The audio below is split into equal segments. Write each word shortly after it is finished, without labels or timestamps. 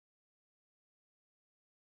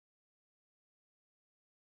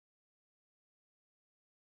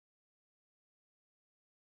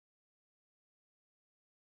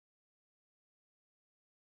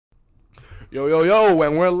Yo, yo, yo,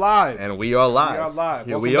 and we're live. And we are live. We are live.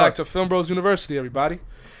 Here Welcome back to Film Bros University, everybody.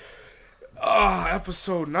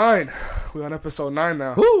 Episode 9. We're on episode 9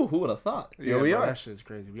 now. Who would have thought? Yeah, Here we are. That shit's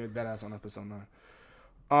crazy. We had that ass on episode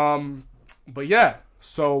 9. But yeah,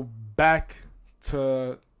 so back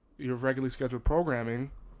to your regularly scheduled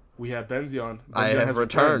programming. We have Benzion. I have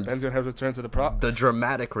returned. Benzion has returned to the The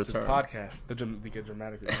dramatic return. The podcast. The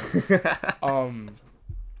dramatic return.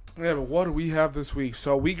 Yeah, but what do we have this week?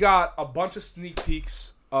 So we got a bunch of sneak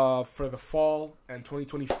peeks for the fall and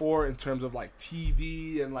 2024 in terms of like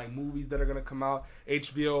TV and like movies that are gonna come out.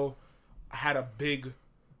 HBO had a big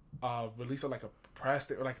release of like a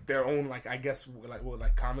press or like their own like I guess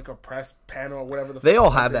like comic or press panel or whatever. They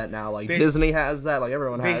all have that now. Like Disney has that. Like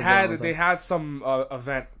everyone has. They had some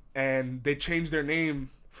event and they changed their name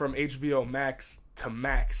from HBO MAX to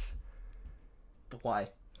Max. Why?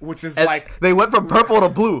 Which is like they went from purple to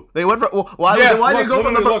blue. They went from why did they go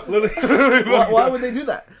from the why would they do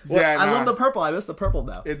that? Well, I love the purple. I miss the purple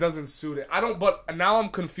now. It doesn't suit it. I don't. But now I'm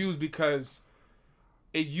confused because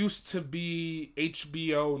it used to be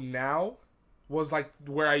HBO Now was like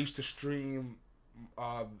where I used to stream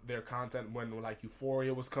their content when like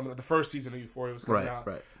Euphoria was coming. The first season of Euphoria was coming out.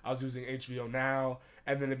 Right. I was using HBO Now,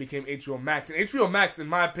 and then it became HBO Max. And HBO Max, in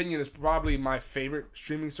my opinion, is probably my favorite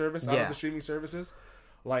streaming service out of the streaming services.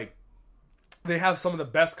 Like, they have some of the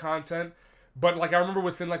best content, but like I remember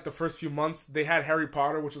within like the first few months, they had Harry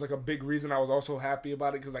Potter, which was like a big reason I was also happy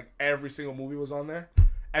about it because like every single movie was on there,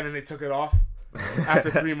 and then they took it off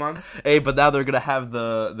after 3 months. Hey, but now they're gonna have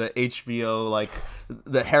the HBO like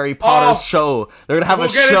the Harry Potter show. They're gonna have a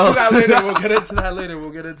show. We'll get into that later.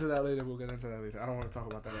 I don't want to talk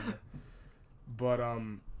about that later.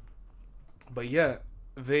 But yeah.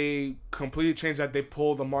 They completely changed that. They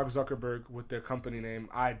pulled a Mark Zuckerberg with their company name.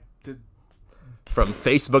 From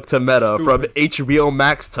Facebook to Meta, stupid. From HBO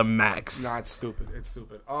Max to Max. Nah, it's stupid.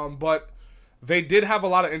 But they did have a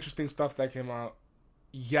lot of interesting stuff that came out.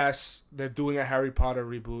 Yes, they're doing a Harry Potter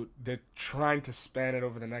reboot. They're trying to span it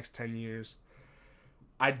over the next 10 years.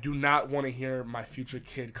 I do not want to hear my future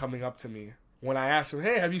kid coming up to me when I ask him,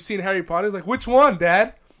 "Hey, have you seen Harry Potter?" He's like, "Which one,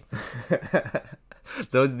 Dad?"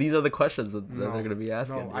 These are the questions that they're going to be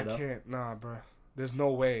asking. No, I can't. Nah, bro. There's no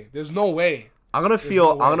way. I'm gonna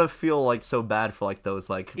feel like so bad for like those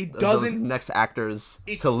like those next actors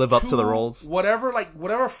to live up to the roles.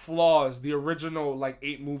 Whatever flaws the original like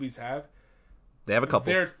 8 movies have, they have a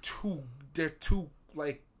couple. They're too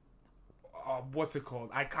like what's it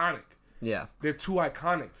called? Iconic. Yeah. They're too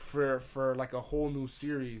iconic for like a whole new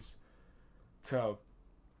series to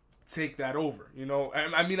take that over, you know.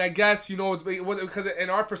 I mean, I guess, you know, it's because in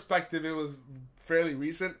our perspective it was fairly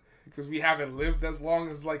recent because we haven't lived as long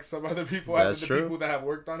as like some other people people that have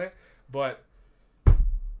worked on it. But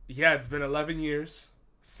yeah, it's been 11 years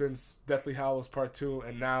since Deathly Hallows Part 2,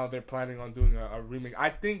 and now they're planning on doing a remake. I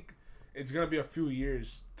think it's gonna be a few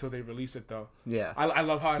years till they release it, though. Yeah, I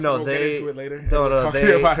love how I said we'll get into it later.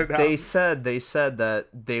 They said that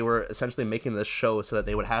they were essentially making this show so that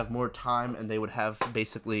they would have more time and they would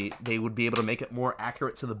be able to make it more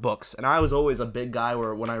accurate to the books. And I was always a big guy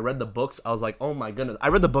where when I read the books, I was like, oh my goodness. I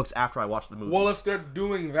read the books after I watched the movies. Well, if they're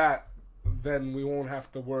doing that, then we won't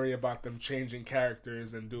have to worry about them changing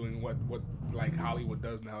characters and doing what like Hollywood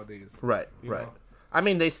does nowadays. Right. Know? I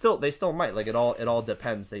mean, they still might. Like, it all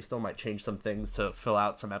depends. They still might change some things to fill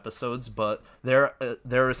out some episodes, but their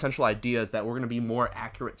essential idea is that we're going to be more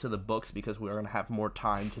accurate to the books because we're going to have more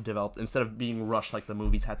time to develop instead of being rushed like the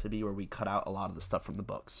movies had to be, where we cut out a lot of the stuff from the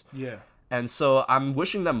books. Yeah. And so I'm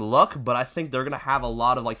wishing them luck, but I think they're going to have a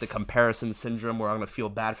lot of like the comparison syndrome where I'm going to feel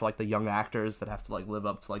bad for like the young actors that have to like live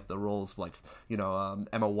up to like the roles of like, you know,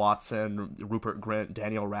 Emma Watson, Rupert Grint,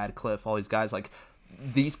 Daniel Radcliffe, all these guys. Like,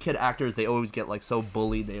 these kid actors, they always get like so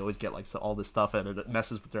bullied, they always get like all this stuff, and it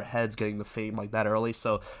messes with their heads getting the fame like that early.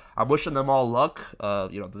 So I'm wishing them all luck.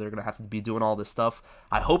 You know, they're gonna have to be doing all this stuff.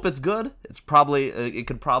 I hope it's good. It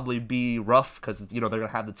could probably be rough because, you know, they're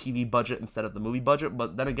gonna have the TV budget instead of the movie budget.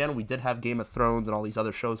 But then again, we did have Game of Thrones and all these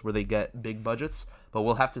other shows where they get big budgets. But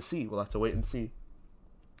we'll have to see. We'll have to wait and see.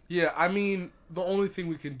 Yeah, I mean, the only thing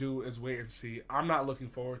we can do is wait and see. I'm not looking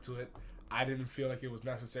forward to it. I didn't feel like it was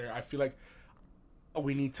necessary. I feel like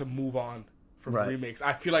we need to move on from remakes.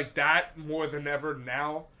 I feel like that more than ever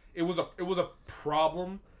now. It was a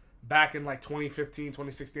problem back in like 2015,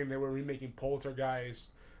 2016. They were remaking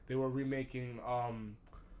Poltergeist. They were remaking I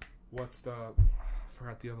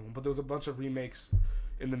forgot the other one. But there was a bunch of remakes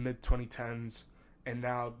in the mid 2010s, and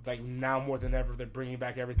now more than ever they're bringing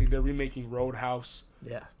back everything. They're remaking Roadhouse.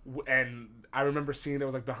 Yeah. And I remember seeing there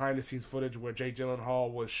was like behind the scenes footage where Jake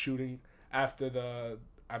Gyllenhaal was shooting after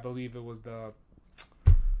I believe it was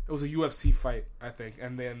It was a UFC fight, I think,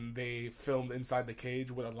 and then they filmed inside the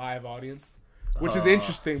cage with a live audience, which is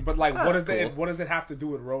interesting. But like, what does it have to do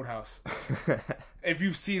with Roadhouse? If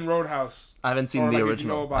you've seen Roadhouse, I haven't seen the original. If you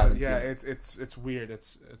know about it, it's weird.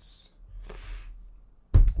 It's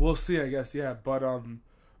we'll see, I guess. Yeah, but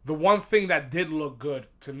the one thing that did look good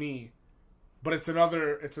to me, but it's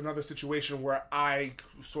another situation where I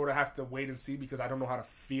sort of have to wait and see because I don't know how to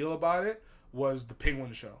feel about it, was the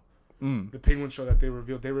Penguin show. The Penguin show that they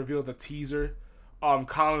revealed. They revealed the teaser.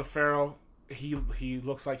 Colin Farrell, he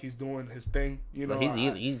looks like he's doing his thing. You know,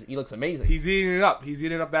 he looks amazing. He's eating it up. He's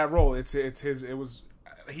eating up that role. He's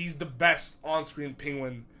the best on-screen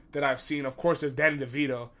Penguin that I've seen. Of course, there's Danny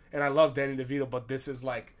DeVito, and I love Danny DeVito, but this is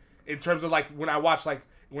like, in terms of like when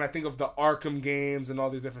I think of the Arkham games and all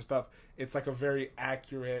these different stuff, it's like a very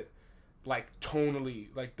accurate, like tonally,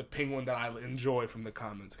 like the Penguin that I enjoy from the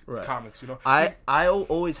comics. Right. Comics, you know. I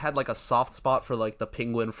always had like a soft spot for like the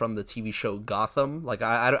Penguin from the TV show Gotham. Like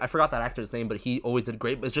I forgot that actor's name, but he always did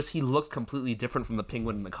great. But it's just he looks completely different from the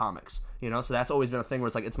Penguin in the comics. You know, so that's always been a thing where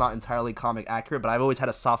it's like it's not entirely comic accurate. But I've always had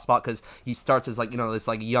a soft spot because he starts as like, you know, this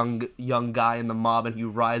like young guy in the mob, and he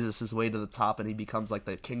rises his way to the top, and he becomes like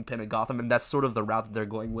the kingpin of Gotham, and that's sort of the route that they're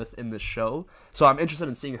going with in this show. So I'm interested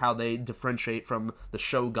in seeing how they differentiate from the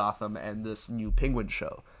show Gotham and this new Penguin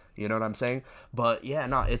show. You know what I'm saying? But yeah,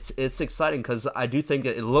 no, it's exciting because I do think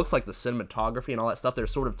it looks like the cinematography and all that stuff they're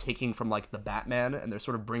sort of taking from like the Batman, and they're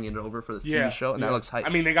sort of bringing it over for this TV show, and that looks hype. I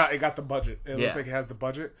mean, it got the budget. It looks like it has the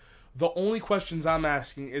budget. The only questions I'm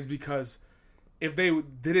asking is because if they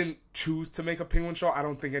didn't choose to make a Penguin show, I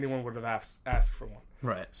don't think anyone would have asked for one.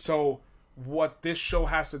 Right. So what this show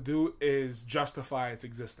has to do is justify its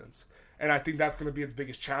existence. And I think that's going to be its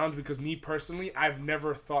biggest challenge, because me personally, I've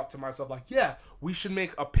never thought to myself like, yeah, we should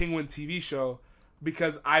make a Penguin TV show,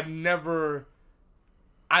 because I've never...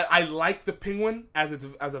 I like the Penguin as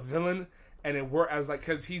a villain, and it worked as like,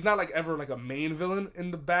 because he's not like ever like a main villain in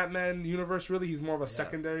the Batman universe, really. He's more of a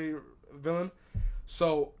secondary villain.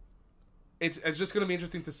 So it's just going to be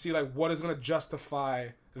interesting to see like what is going to justify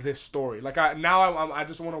this story. Like I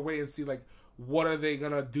just want to wait and see like what are they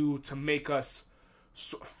going to do to make us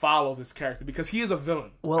follow this character, because he is a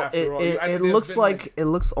villain. Well, it looks like it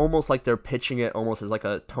looks almost like they're pitching it almost as like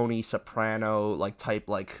a Tony Soprano like type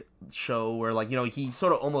like show where like, you know, he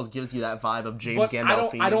sort of almost gives you that vibe of James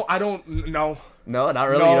Gandolfini. I don't know. No, not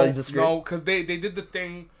really. No, you disagree? No, because they did the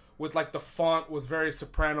thing with like the font was very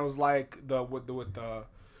Sopranos like with the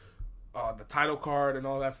title card and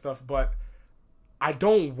all that stuff, but I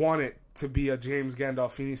don't want it to be a James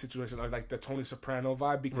Gandolfini situation like the Tony Soprano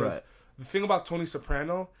vibe, because. Right. The thing about Tony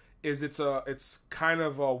Soprano is it's kind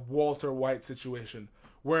of a Walter White situation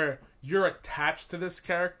where you're attached to this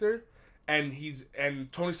character, and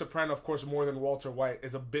Tony Soprano, of course, more than Walter White,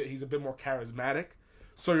 he's a bit more charismatic,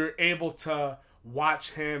 so you're able to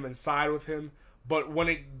watch him and side with him. But when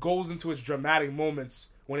it goes into its dramatic moments,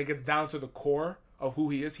 when it gets down to the core of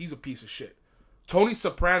who he is, he's a piece of shit. Tony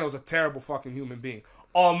Soprano's a terrible fucking human being.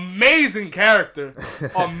 Amazing character,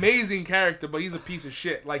 but he's a piece of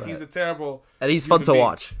shit. Like, he's a terrible. And he's fun to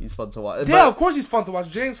watch. He's fun to watch. Yeah, of course he's fun to watch.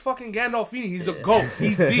 James fucking Gandolfini, he's a GOAT.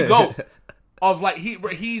 He's the GOAT of like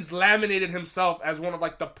he's laminated himself as one of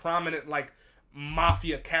like the prominent like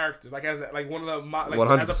mafia characters. Like as like one of the like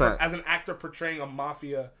 100%. As an actor portraying a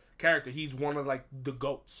mafia character, he's one of like the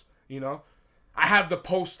GOATs. You know, I have the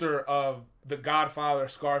poster of The Godfather,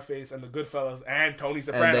 Scarface, and The Goodfellas, and Tony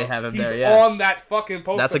Soprano. And they have him he's there, yeah. on that fucking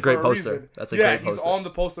poster. That's a great for poster. Reason. That's a great poster. Yeah, he's on the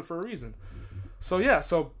poster for a reason. So yeah,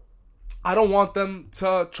 so I don't want them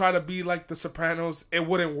to try to be like The Sopranos. It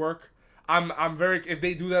wouldn't work. If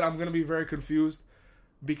they do that, I'm gonna be very confused,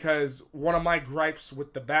 because one of my gripes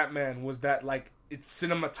with the Batman was that like its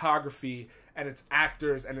cinematography and its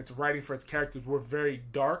actors and its writing for its characters were very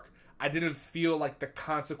dark. I didn't feel like the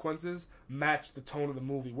consequences matched the tone of the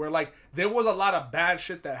movie. Where, like, there was a lot of bad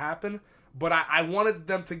shit that happened, but I wanted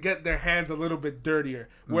them to get their hands a little bit dirtier.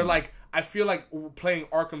 Where, like, I feel like playing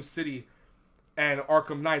Arkham City and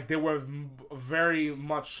Arkham Knight, there were very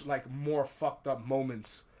much, like, more fucked up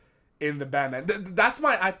moments in the Batman. That's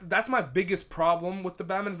my biggest problem with the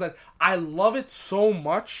Batman, is that I love it so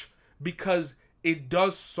much because it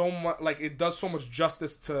does so much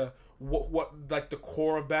justice to what like the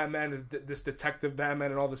core of Batman, this detective Batman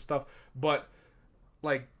and all this stuff, but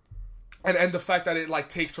like and the fact that it like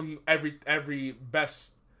takes from every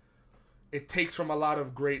best, it takes from a lot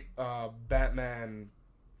of great Batman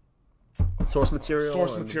source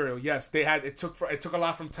material. Yes, it took a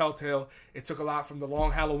lot from Telltale, it took a lot from The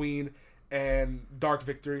Long Halloween and Dark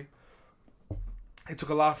Victory, it took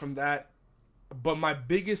a lot from that, But my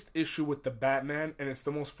biggest issue with the Batman, and it's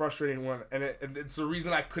the most frustrating one, and it's the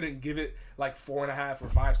reason I couldn't give it like 4.5 or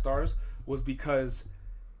 5 stars, was because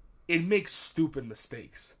it makes stupid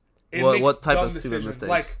mistakes. It makes what type dumb of stupid decisions. mistakes?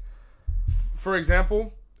 Like, for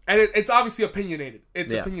example, and it's obviously opinionated.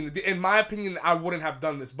 It's Yeah. opinionated. In my opinion, I wouldn't have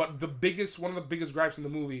done this. But one of the biggest gripes in the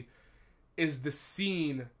movie is the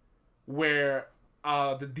scene where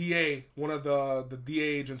the DA, one of the DA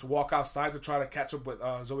agents, walk outside to try to catch up with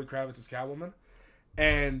Zoe Kravitz's Catwoman,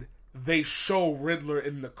 and they show Riddler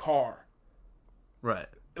in the car. Right.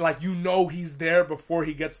 Like, you know he's there before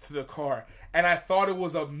he gets to the car. And I thought it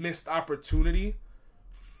was a missed opportunity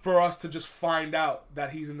for us to just find out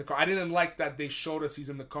that he's in the car. I didn't like that they showed us he's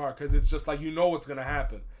in the car, because it's just like, you know what's gonna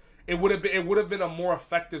happen. It would have been a more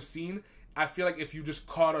effective scene, I feel like, if you just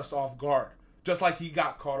caught us off guard. Just like he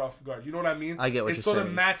got caught off guard. You know what I mean? I get what you're saying. It sort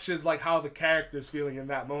of matches like how the character's feeling in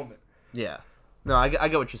that moment. Yeah. No, I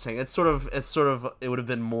get what you're saying. It would have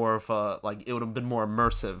been more of a, like, it would have been more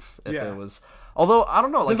immersive if it was. Although I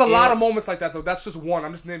don't know, like, there's a lot of moments like that though. That's just one.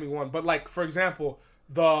 I'm just naming one. But like, for example,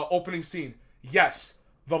 the opening scene. Yes,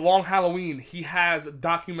 the Long Halloween. He has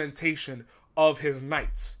documentation of his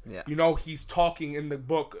nights. Yeah. You know, he's talking in the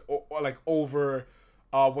book like over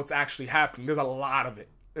what's actually happening. There's a lot of it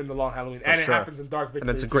in the Long Halloween, and it happens in Dark Victory. And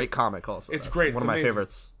it's a great comic also. It's great. One of my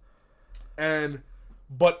favorites.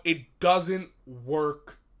 But it doesn't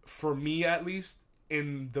work for me, at least,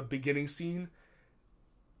 in the beginning scene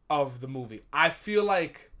of the movie. I feel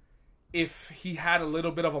like if he had a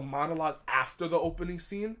little bit of a monologue after the opening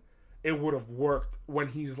scene, it would have worked when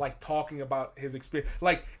he's like talking about his experience.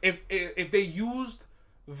 Like if they used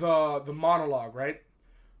the monologue, right,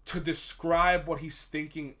 to describe what he's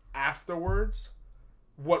thinking afterwards,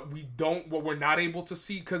 what we're not able to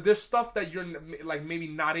see, because there's stuff that you're like maybe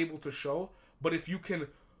not able to show, but if you can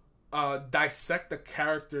dissect the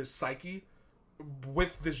character's psyche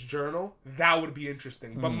with this journal, that would be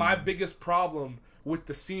interesting. But my biggest problem with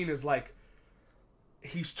the scene is like,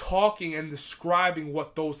 he's talking and describing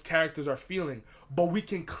what those characters are feeling, but we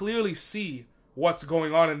can clearly see what's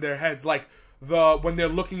going on in their heads. Like when they're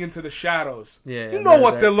looking into the shadows, you know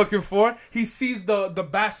what they're looking for. He sees the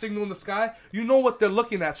bat signal in the sky. You know what they're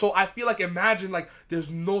looking at. So I feel like, imagine like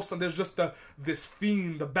there's no sun. There's just this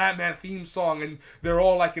theme, the Batman theme song, and they're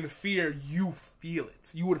all like in fear. You feel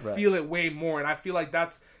it. You would feel it way more. And I feel like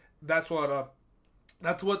that's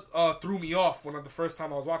what threw me off when the first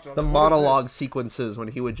time I was watching. The monologue sequences when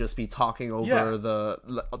he would just be talking over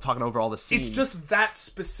talking over all the scenes. It's just that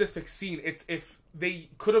specific scene. It's if they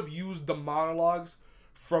could have used the monologues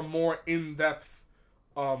for more in-depth,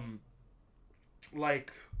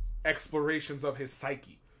 like explorations of his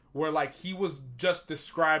psyche, where like he was just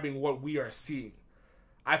describing what we are seeing.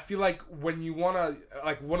 I feel like when you wanna,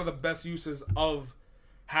 like, one of the best uses of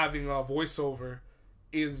having a voiceover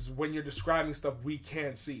is when you're describing stuff we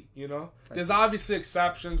can't see, you know? There's obviously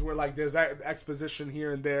exceptions where, like, there's exposition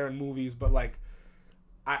here and there in movies, but, like,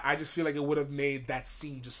 I just feel like it would have made that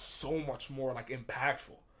scene just so much more, like,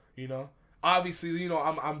 impactful, you know? Obviously, you know,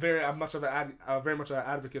 I'm very much of an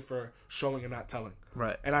advocate for showing and not telling.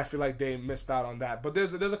 Right. And I feel like they missed out on that. But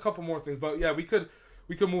there's a couple more things. But, yeah, we could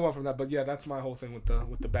move on from that, but yeah, that's my whole thing with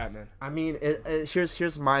the Batman. I mean,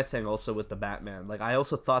 here's my thing also with the Batman. Like, I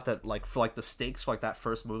also thought that, like, for like the stakes for like that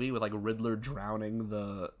first movie with like Riddler drowning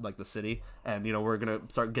the city, and you know we're gonna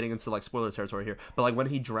start getting into like spoiler territory here, but like when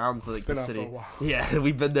he drowns the city, for a while. Yeah,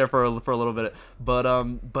 we've been there for a little bit, but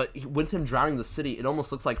with him drowning the city, it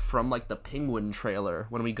almost looks like from like the Penguin trailer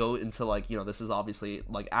when we go into like, you know, this is obviously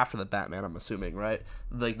like after the Batman, I'm assuming, right?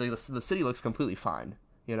 Like the city looks completely fine.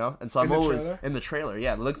 You know, and so I'm always in the trailer.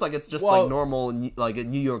 Yeah, it looks like it's just like normal, like a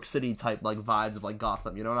New York City type like vibes of like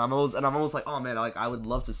Gotham. You know, and I'm always like, oh man, like I would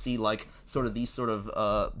love to see like sort of these sort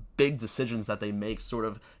of big decisions that they make, sort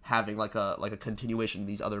of having like a continuation in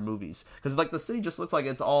these other movies, because like the city just looks like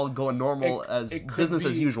it's all going normal as business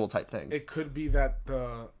as usual type thing. It could be that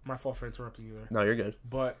my fault for interrupting you there. No, you're good.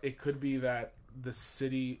 But it could be that the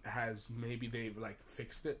city has, maybe they've like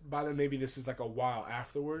fixed it by then. Maybe this is like a while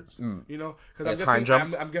afterwards, you know, because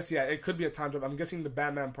I'm guessing yeah, it could be a time jump. I'm guessing the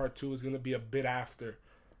Batman Part 2 is going to be a bit after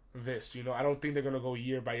this, you know. I don't think they're going to go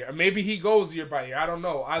year by year. Maybe he goes year by year. I don't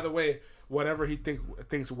know. Either way, whatever he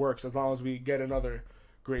thinks works, as long as we get another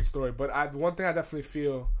great story. But one thing I definitely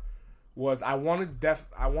feel was I wanted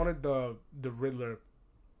the Riddler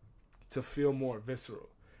to feel more visceral,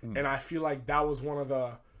 and I feel like that was one of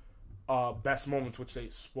the best moments, which they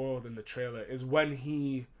spoiled in the trailer, is when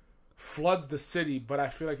he floods the city. But I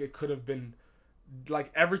feel like it could have been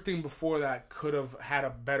like everything before that could have had a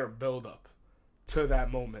better build up to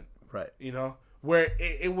that moment, right? You know, where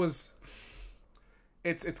it was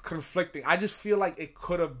it's conflicting. I just feel like it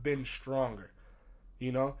could have been stronger,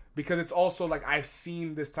 you know, because it's also like I've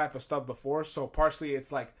seen this type of stuff before, so partially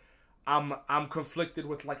it's like I'm conflicted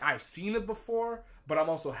with like I've seen it before, but I'm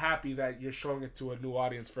also happy that you're showing it to a new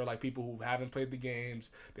audience for like people who haven't played the games,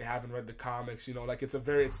 they haven't read the comics, you know, like it's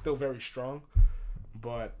still very strong.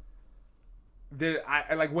 But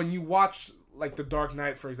I like when you watch like The Dark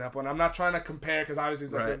Knight, for example, and I'm not trying to compare because obviously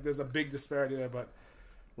it's like there's a big disparity there, but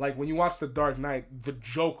like when you watch The Dark Knight, the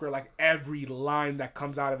Joker, like every line that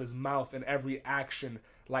comes out of his mouth and every action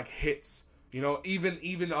like hits. You know, even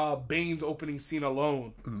Bane's opening scene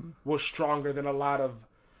alone was stronger than a lot of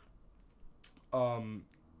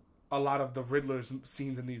the Riddler's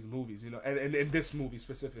scenes in these movies. You know, and in this movie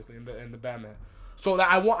specifically, in the Batman. So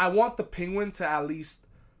that I want the Penguin to at least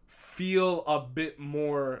feel a bit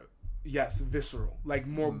more, visceral, like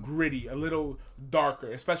more gritty, a little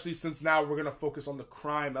darker, especially since now we're gonna focus on the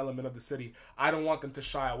crime element of the city. I don't want them to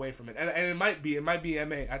shy away from it, and it might be MA.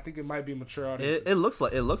 I think it might be mature audiences. It looks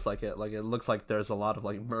like it. Like it looks like there's a lot of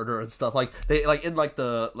like murder and stuff. Like they like in like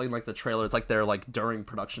the trailer. It's like they're like during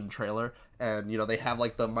production trailer, and you know they have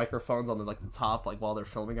like the microphones on the like the top like while they're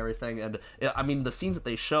filming everything. And I mean the scenes that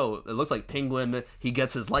they show, it looks like Penguin. He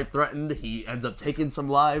gets his life threatened. He ends up taking some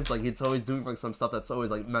lives. Like it's always doing like some stuff that's always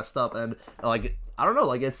like messed up. And like I don't know.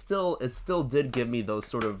 Like it still did give me those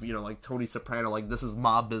sort of, you know, like Tony Soprano, like this is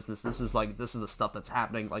mob business. This is the stuff that's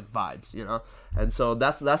happening, like vibes, you know. And so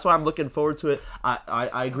that's why I'm looking forward to it.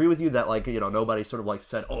 I agree with you that like, you know, nobody sort of like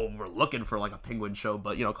said, oh, we're looking for like a Penguin show,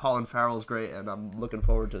 but you know, Colin Farrell's great, and I'm looking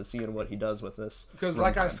forward to seeing what he does with this. Because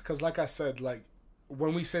like I said, like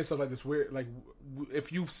when we say stuff like this, we're like,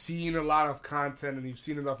 if you've seen a lot of content and you've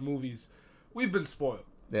seen enough movies, we've been spoiled.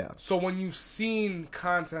 Yeah. So when you've seen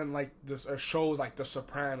content like this, or shows like The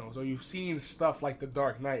Sopranos, or you've seen stuff like The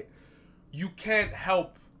Dark Knight, you can't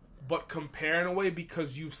help but compare in a way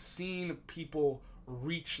because you've seen people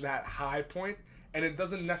reach that high point, and it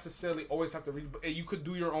doesn't necessarily always have to reach. You could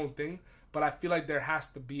do your own thing, but I feel like there has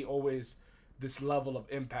to be always this level of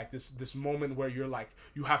impact, this moment where you're like,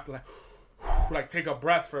 you have to like take a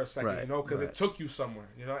breath for a second, you know, because it took you somewhere,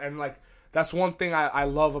 you know, and like. That's one thing I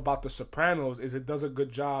love about The Sopranos is it does a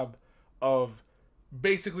good job of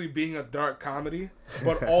basically being a dark comedy,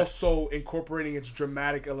 but also incorporating its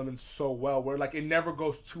dramatic elements so well, where like it never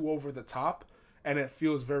goes too over the top, and it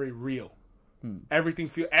feels very real.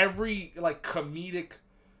 Every like comedic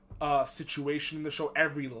situation in the show,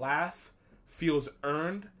 every laugh feels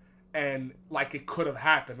earned and like it could have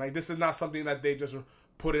happened. Like this is not something that they just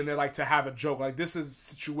put in there like to have a joke. Like this is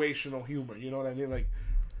situational humor. You know what I mean? Like.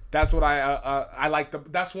 That's what I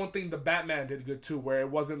like. That's one thing the Batman did good too, where it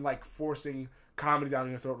wasn't like forcing comedy down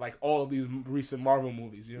your throat like all of these recent Marvel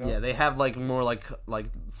movies. You know? Yeah, they have like more like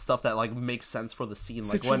stuff that like makes sense for the scene.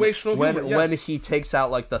 Like situational humor, when he takes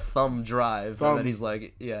out like the thumb drive, and then he's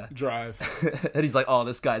like, drive, and he's like, oh,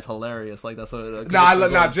 this guy's hilarious. Like that's what.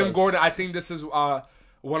 Jim Gordon. I think this is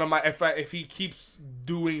one of my. If he keeps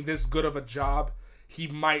doing this good of a job, he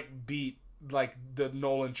might beat like the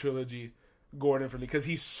Nolan trilogy. Gordon for me because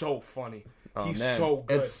he's so funny. He's so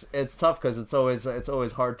good. It's tough because it's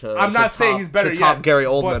always hard to. I'm not saying he's better to top yet, Gary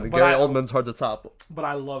Oldman. But Gary Oldman's hard to top. But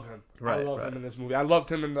I love him. I love him in this movie. I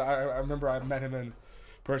loved him in I remember I met him in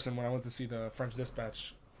person when I went to see the French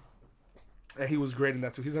Dispatch, and he was great in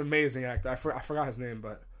that too. He's an amazing actor. I forgot his name,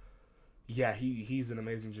 but yeah, he's an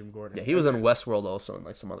amazing Jim Gordon. Yeah, he was in Westworld also, and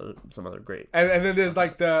like some other great. And then there's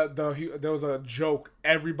like there was a joke.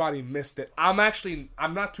 Everybody missed it. I'm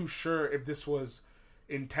not too sure if this was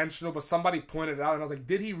intentional, but somebody pointed it out, and I was like,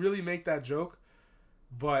 did he really make that joke?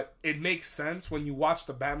 But it makes sense when you watch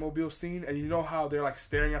the Batmobile scene, and you know how they're like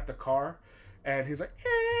staring at the car, and he's like,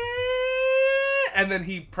 and then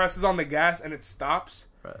he presses on the gas, and it stops.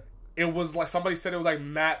 Right. It was like somebody said it was like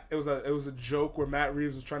Matt. It was a joke where Matt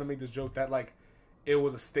Reeves was trying to make this joke that like it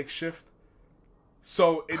was a stick shift,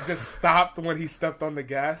 so it just stopped when he stepped on the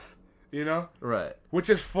gas. You know, right? Which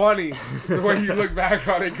is funny when you look back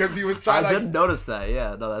on it because he was trying. I didn't notice that.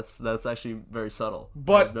 Yeah, no, that's actually very subtle.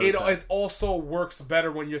 But it also works better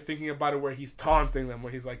when you're thinking about it where he's taunting them,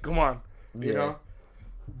 where he's like, "Come on," you know.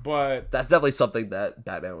 But that's definitely something that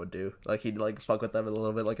Batman would do. Like he'd like fuck with them a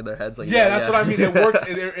little bit, like in their heads. Like that's what I mean. It works.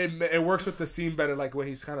 It works with the scene better, like when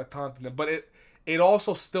he's kind of taunting them. But it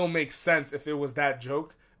also still makes sense if it was that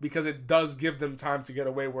joke because it does give them time to get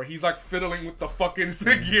away. Where he's like fiddling with the fucking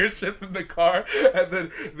gear shift in the car, and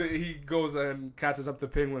then he goes and catches up to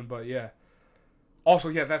Penguin. But yeah.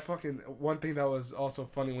 Also, that fucking one thing that was also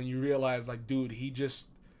funny when you realize, like, dude, he just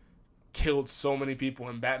killed so many people,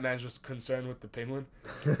 and Batman's just concerned with the Penguin.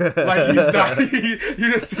 Like he's not.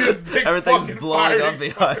 You just see his big everything's fucking blowing up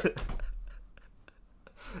behind.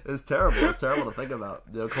 It's terrible. It's terrible to think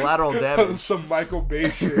about. The collateral That damage. was some Michael Bay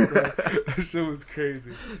shit, bro. That shit was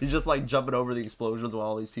crazy. He's just like jumping over the explosions while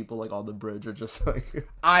all these people like on the bridge are just like.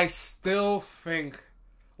 I still think,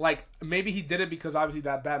 like, maybe he did it because obviously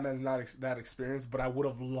that Batman's not that experienced, but I would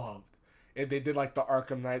have loved if they did like the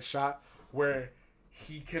Arkham Knight shot where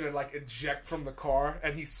he can like eject from the car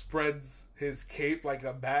and he spreads his cape like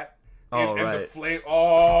a bat. And the flame.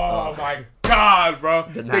 Oh my god, bro!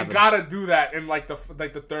 They gotta do that in like the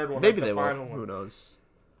third one. Maybe like the they final will. one. Who knows?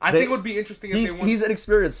 I think it would be interesting if they went. He's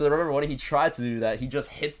inexperienced, so remember when he tried to do that, he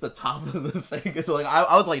just hits the top of the thing. Like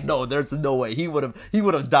I was like, no, there's no way he would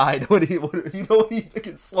have died when he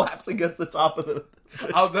fucking slaps against the top of the.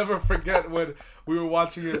 I'll never forget when we were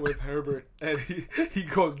watching it with Herbert, and he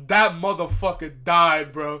goes, "That motherfucker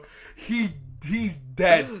died, bro. He's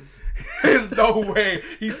dead." There's no way.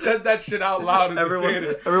 He said that shit out loud in the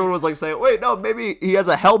theater. Everyone was like saying, wait, no, maybe he has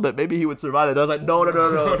a helmet. Maybe he would survive it. And I was like,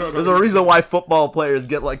 no. There's a reason why football players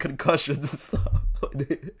get like concussions and stuff.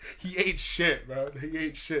 He ate shit, bro. He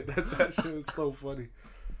ate shit. That shit was so funny.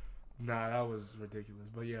 Nah, that was ridiculous.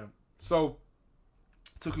 But yeah. So,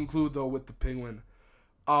 to conclude though with the Penguin,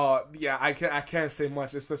 yeah, I can't say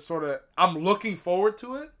much. It's the sort of, I'm looking forward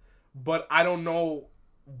to it, but I don't know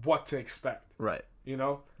what to expect. Right. You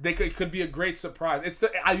know, it could be a great surprise.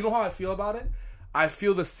 You know how I feel about it? I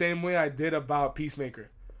feel the same way I did about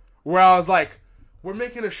Peacemaker, where I was like, we're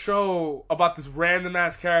making a show about this random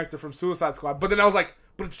ass character from Suicide Squad, but then I was like,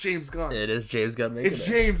 but it's James Gunn. It is James Gunn making it. It's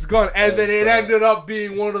James Gunn, and then it ended up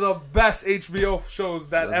being one of the best HBO shows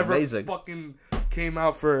that ever fucking came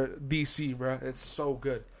out for DC, bro. It's so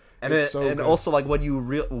good. And also like when you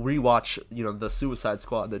rewatch, you know, the Suicide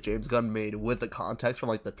Squad that James Gunn made with the context from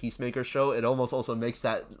like the Peacemaker show, it almost also makes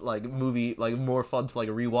that like movie like more fun to like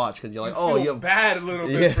rewatch because you're like, you feel bad a little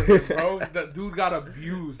bit for him, bro. That dude got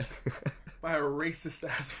abused by a racist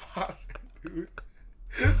ass father, dude.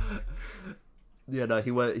 Yeah, no,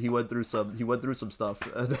 he went through some stuff,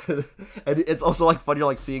 and it's also like funny,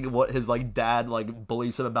 like seeing what his like dad like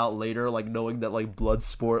bullies him about later, like knowing that like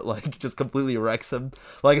Bloodsport like just completely wrecks him.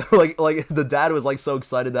 Like the dad was like so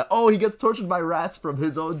excited that he gets tortured by rats from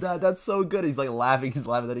his own dad. That's so good. He's laughing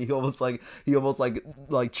that he almost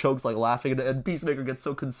like chokes like laughing, and Peacemaker gets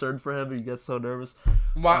so concerned for him. He gets so nervous.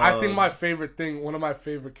 I think one of my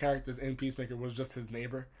favorite characters in Peacemaker was just his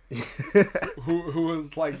neighbor, who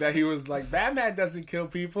was like that. He was like, Batman doesn't kill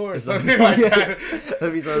people or something like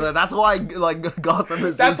that. That's why like Gotham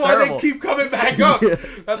is. That's why terrible. they keep coming back up. Yeah.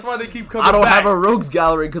 That's why they keep coming back. I don't have a rogues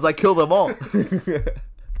gallery because I kill them all.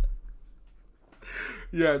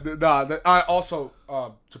 Yeah, I also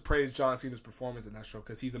to praise John Cena's performance in that show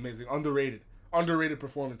because he's amazing, underrated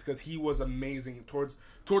performance because he was amazing towards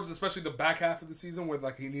especially the back half of the season where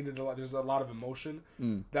like he needed there's a lot of emotion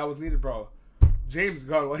that was needed, bro. James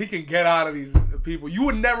Gunn, well, he can get out of these people. You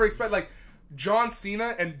would never expect like. John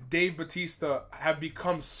Cena and Dave Bautista have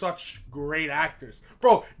become such great actors.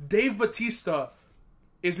 Bro, Dave Bautista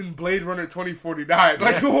is in Blade Runner 2049.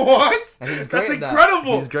 Like, what? That's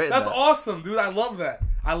incredible. He's great. That's awesome, dude. I love that.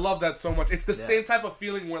 I love that so much. It's the same type of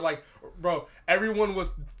feeling where, like, bro, everyone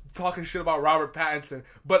was talking shit about Robert Pattinson,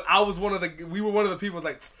 but we were one of the people who's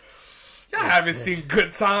like, y'all haven't seen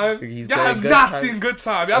Good Time. Y'all have not seen Good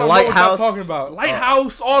Time. Y'all don't know what y'all talking about.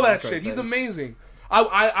 Lighthouse, all that shit. He's amazing.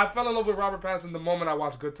 I fell in love with Robert Pattinson the moment I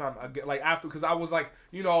watched Good Time. Like after, because I was like,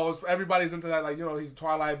 you know, everybody's into that, like, you know, he's a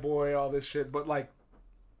Twilight boy, all this shit. But like,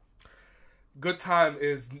 Good Time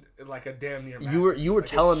is like a damn near masterpiece. You were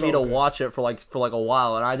telling me to watch it for like a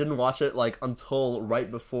while, and I didn't watch it like until right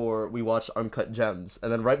before we watched Uncut Gems, and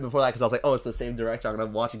then right before that, because I was like, oh, it's the same director, I'm gonna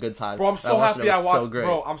watch Good Time. Bro, I'm so happy I watched.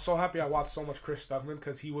 Bro, I'm so happy I watched so much Chris Stuckman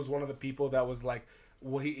because he was one of the people that was like,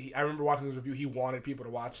 well, I remember watching his review. He wanted people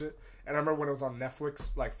to watch it. And I remember when it was on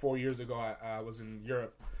Netflix, like 4 years ago, I was in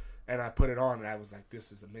Europe, and I put it on, and I was like,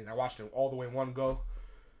 this is amazing. I watched it all the way in one go.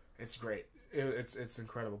 It's great. It's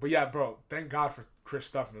incredible. But yeah, bro, thank God for Chris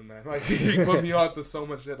Stuckman, man. Like, he put me on to so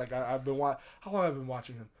much shit. Like, I've been how long have I been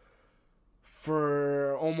watching him?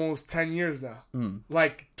 For almost 10 years now.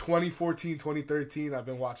 Like, 2014, 2013, I've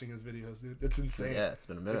been watching his videos, dude. It's insane. Yeah, it's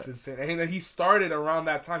been a minute. It's insane. And he started around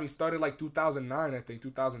that time. He started, like, 2009, I think,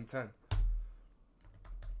 2010.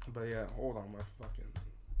 But yeah, hold on, my fucking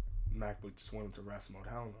MacBook just went into rest mode.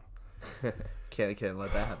 Hell no. Can't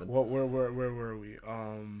let that happen. Where were we?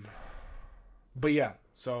 But yeah,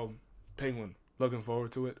 so Penguin, looking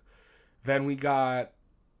forward to it. Then we got,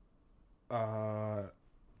 along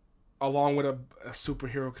with a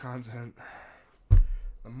superhero content,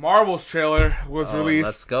 the Marvels trailer was released.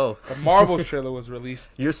 Let's go. The Marvels trailer was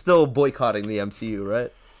released. You're still boycotting the MCU,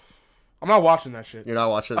 right? I'm not watching that shit. You're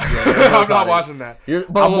not watching. I'm not watching that.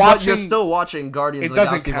 But you're still watching Guardians of the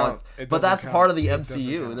Galaxy. It doesn't count. But that's part of the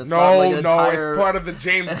MCU. That's it's part of the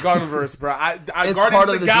James Gunn verse, bro. It's part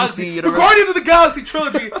of the Galaxy universe. The Guardians of the Galaxy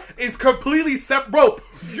trilogy is completely separate, bro.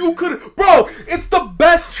 It's the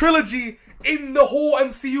best trilogy in the whole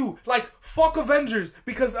MCU. Like, fuck Avengers,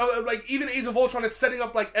 because like even Age of Ultron is setting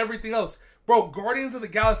up like everything else, bro. Guardians of the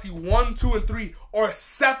Galaxy 1, 2, and 3 are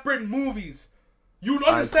separate movies. You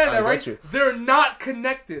understand that, right? They're not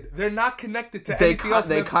connected. They're not connected to anything else.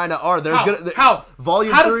 They kind of are. How?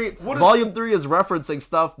 Volume 3 is referencing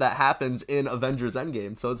stuff that happens in Avengers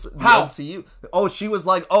Endgame. So it's the MCU. Oh, she was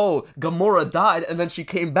like, oh, Gamora died, and then she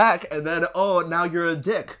came back, and then, oh, now you're a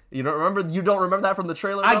dick. You don't remember? You don't remember that from the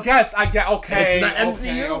trailer? I guess. Okay. It's the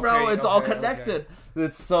MCU, bro. It's all connected. Okay.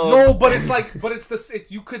 It's so... No, but it's like...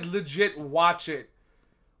 you could legit watch it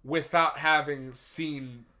without having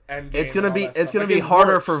seen... It's gonna be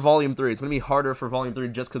harder for Volume 3. It's gonna be harder for Volume 3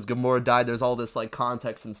 just because Gamora died. There's all this like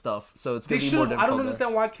context and stuff, so it's gonna be more difficult. I don't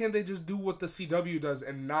understand why can't they just do what the CW does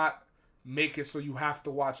and not make it so you have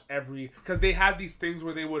to watch every, because they had these things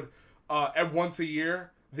where they would once a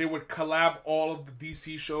year they would collab all of the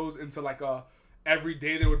DC shows into like a every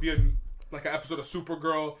day there would be an episode of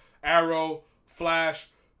Supergirl, Arrow, Flash,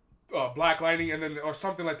 Black Lightning, and then or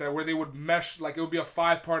something like that where they would mesh, like it would be a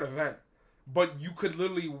 5-part event. But you could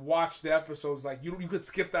literally watch the episodes, like you could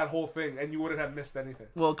skip that whole thing and you wouldn't have missed anything.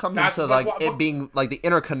 Well, it comes into like it being like the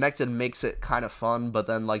interconnected makes it kind of fun, but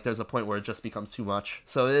then like there's a point where it just becomes too much.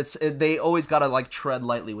 So they always gotta like tread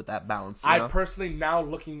lightly with that balance. You know? Personally, now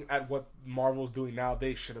looking at what Marvel's doing now,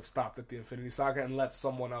 they should have stopped at the Infinity Saga and let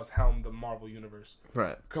someone else helm the Marvel universe.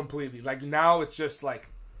 Right. Completely. Like now it's just like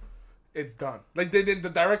it's done. Like the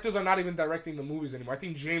directors are not even directing the movies anymore. I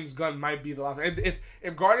think James Gunn might be the last. If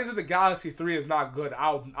Guardians of the Galaxy 3 is not good,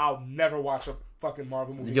 I'll never watch a fucking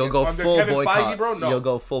Marvel movie. You'll go full Kevin boycott. Feige, bro? No. You'll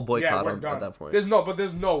go full boycott at that point. There's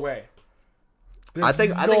no way. I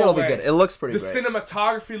think it'll be good. It looks pretty great. The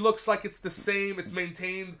cinematography looks like it's the same. It's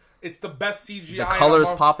maintained. It's the best CGI. The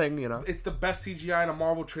colors popping, you know. It's the best CGI in a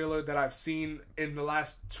Marvel trailer that I've seen in the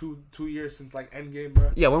last two years since like Endgame,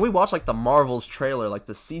 bro. Yeah, when we watch like the Marvel's trailer, like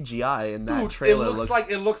the CGI in that trailer it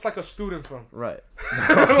looks like a student film. Right.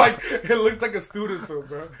 Like it looks like a student film,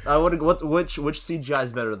 bro. Which CGI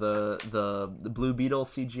is better, the Blue Beetle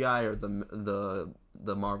CGI or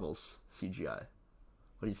the Marvel's CGI?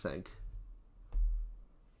 What do you think?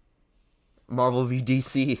 Marvel v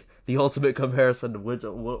DC, the ultimate comparison. What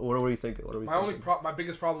are we thinking? My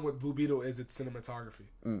biggest problem with Blue Beetle is its cinematography.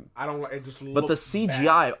 I don't like it. Just but the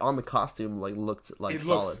CGI on the costume looked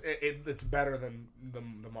solid. It's better than the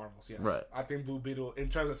Marvels. Yes, right. I think Blue Beetle in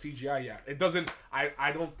terms of CGI, yeah, it doesn't.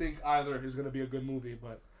 I don't think either is going to be a good movie,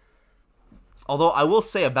 but. Although I will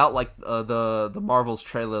say about like the Marvel's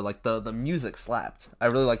trailer, like the music slapped. I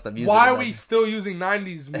really like the music. Why are we still using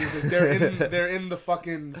 90s music? They're in the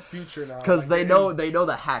fucking future now. Because they know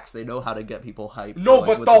the hacks. They know how to get people hyped. No,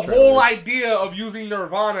 but the whole idea of using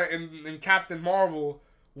Nirvana in Captain Marvel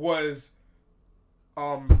was,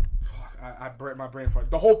 I break my brain for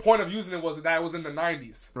it. The whole point of using it was that it was in the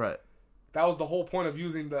 90s. Right. That was the whole point of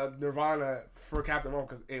using the Nirvana for Captain Marvel,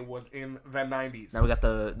 because it was in the 90s. Now we got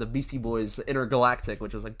the Beastie Boys Intergalactic,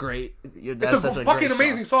 which was a great. It's a fucking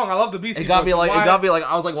amazing song. I love the Beastie Boys. It got me like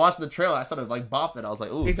I was like watching the trailer. I started like bopping. I was like,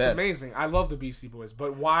 ooh, it's amazing. I love the Beastie Boys,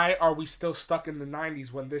 but why are we still stuck in the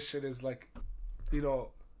 90s when this shit is like, you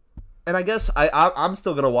know? And I guess I'm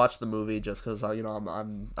still gonna watch the movie just because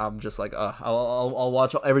I'm just like I'll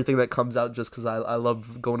watch everything that comes out just because I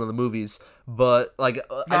love going to the movies. But like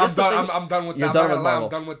I'm done with that. I'm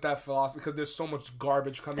done with that philosophy because there's so much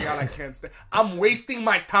garbage coming out. I can't stay. I'm wasting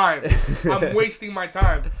my time.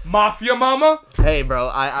 Mafia Mama. Hey, bro,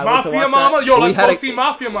 I Mafia went to watch Mama. That. Yo, let's go see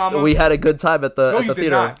Mafia Mama. We had a good time at the theater.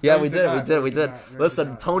 Not. Yeah, we did.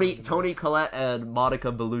 Listen, Tony Collette and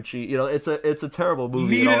Monica Bellucci. You know, it's a terrible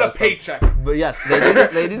movie. Needed a paycheck. But yes,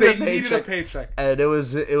 they needed a paycheck. And it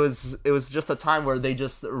was just a time where they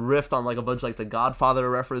just riffed on like a bunch of like the Godfather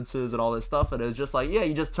references and all this stuff, and it was just like, yeah,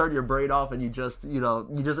 you just turn your brain off and you just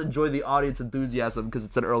enjoy the audience enthusiasm because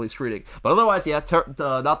it's an early screening. But otherwise, yeah,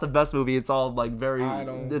 not the best movie. It's all like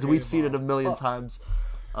we've seen it a million times.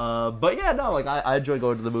 But yeah, no, like I enjoy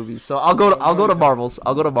going to the movies, so I'll go to Marvels.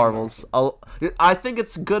 I think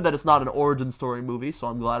it's good that it's not an origin story movie, so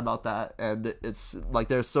I'm glad about that. And it's like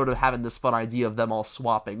they're sort of having this fun idea of them all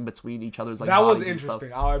swapping between each other's like. That was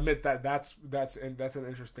interesting. I'll admit that's an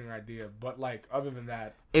interesting idea. But like other than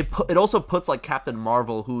that, it also puts like Captain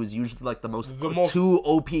Marvel, who is usually like the most too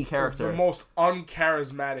OP character, the most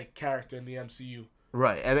uncharismatic character in the MCU.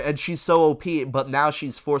 Right, and she's so OP, but now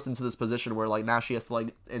she's forced into this position where, like, now she has to,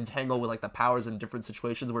 like, entangle with, like, the powers in different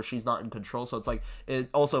situations where she's not in control, so it's, like, it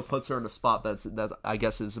also puts her in a spot that I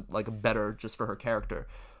guess is, like, better just for her character.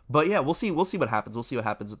 But, yeah, we'll see what happens. We'll see what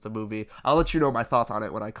happens with the movie. I'll let you know my thoughts on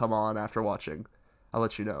it when I come on after watching. I'll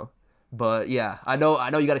let you know. But, yeah, I know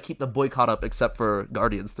you gotta keep the boycott up except for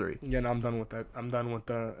Guardians 3. Yeah, no, I'm done with that. I'm done with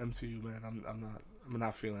the MCU, man. I'm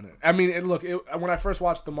not feeling it. I mean, when I first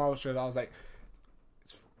watched the Marvel shit, I was like,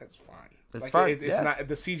 it's fine. It's like, fine. It's not,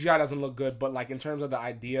 the CGI doesn't look good, but like in terms of the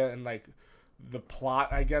idea and like the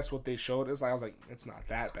plot, I guess what they showed is like, I was like, it's not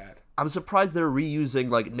that bad. I'm surprised they're reusing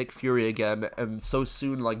like Nick Fury again and so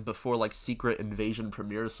soon, like before like Secret Invasion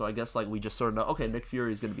premieres. So I guess like we just sort of know, okay, Nick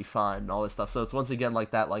Fury is gonna be fine and all this stuff. So it's once again like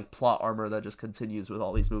that like plot armor that just continues with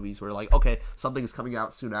all these movies where like, okay, something's coming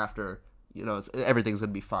out soon after, you know, everything's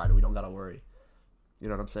gonna be fine. We don't gotta worry. You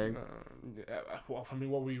know what I'm saying? Yeah, well, I mean,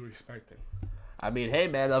 what were you expecting? I mean, hey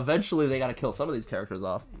man, eventually they gotta kill some of these characters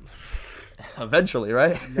off. Eventually,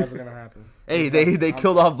 right? Never gonna happen. Hey, they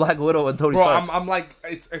killed off Black Widow and Tony Stark. I'm like,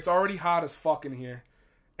 it's already hot as fuck in here,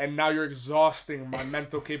 and now you're exhausting my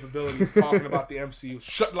mental capabilities talking about the MCU.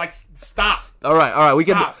 Stop. All right. We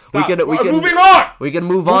can moving on. We can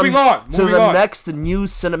move on to the next new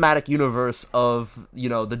cinematic universe of, you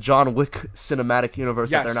know, the John Wick cinematic universe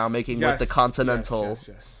that they're now making with the Continental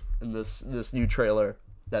in this new trailer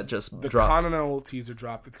that just dropped. The Continental teaser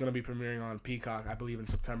dropped. It's going to be premiering on Peacock, I believe, in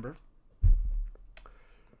September.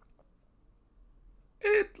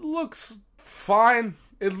 It looks fine.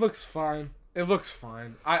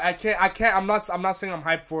 I can't. I'm not saying I'm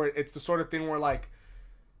hyped for it. It's the sort of thing where like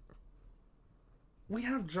we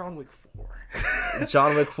have John Wick 4.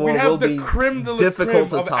 John Wick 4 we have will the be creme de la difficult creme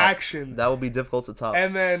to of top. Action. That will be difficult to top.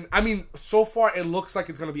 And then, I mean, so far it looks like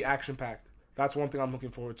it's going to be action packed. That's one thing I'm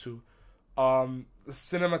looking forward to. The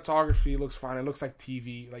cinematography looks fine. It looks like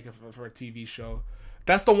TV, like for a TV show.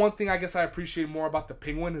 That's the one thing I guess I appreciate more about the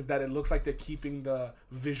Penguin is that it looks like they're keeping the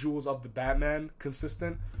visuals of the Batman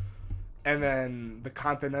consistent. And then the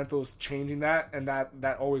Continental is changing that, and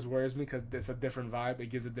that always worries me because it's a different vibe. It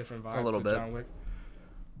gives a different vibe to John Wick.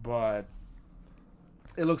 But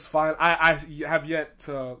it looks fine. I have yet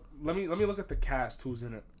to let me look at the cast. Who's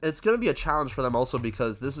in it? It's gonna be a challenge for them also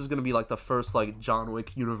because this is gonna be like the first like John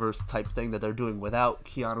Wick universe type thing that they're doing without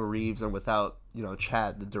Keanu Reeves and without, you know,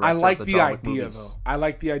 Chad, the director. I like of the John Wick idea movies. though. I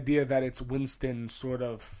like the idea that it's Winston sort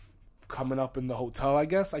of coming up in the hotel. I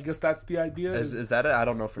guess that's the idea. Is that it? I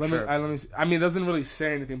don't know for sure. I mean, it doesn't really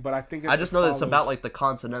say anything, but I think I just know that it's about like the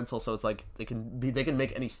Continental, so it's like they can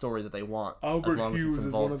make any story that they want. Albert as long Hughes as it's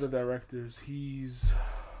is one of the directors.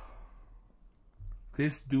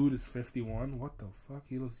 This dude is 51. What the fuck?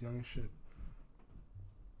 He looks young as shit.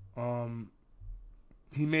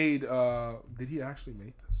 He made. Did he actually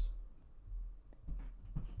make this?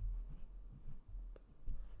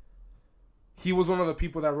 He was one of the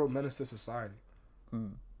people that wrote Menace to Society.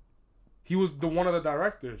 He was one of the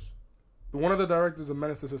directors. One of the directors of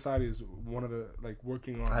Menace to Society is one of the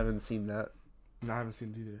working on. I haven't seen that. No, I haven't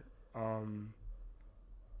seen it either.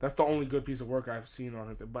 That's the only good piece of work I've seen on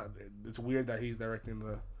it. But it's weird that he's directing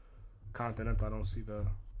the Continental. I don't see the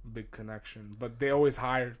big connection. But they always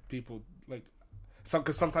hire people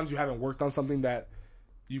because sometimes you haven't worked on something that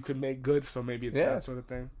you could make good. So maybe it's that sort of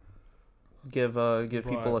thing. Give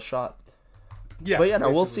people a shot. Yeah, but yeah, no,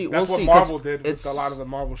 we'll see. That's what Marvel did with a lot of the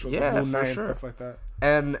Marvel shows, like Moon Knight and stuff like that.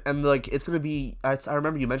 And like it's gonna be. I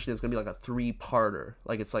remember you mentioned it's gonna be like a 3-parter.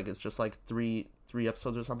 It's just like three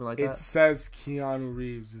episodes or something like that. It says Keanu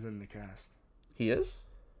Reeves is in the cast. He is?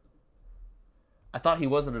 I thought he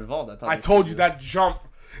wasn't involved. I told you that jump.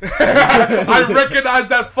 I recognized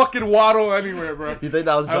that fucking waddle anywhere, bro. You think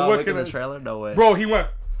that was John Wick in the trailer? No way. Bro, he went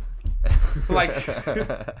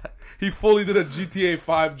he fully did a GTA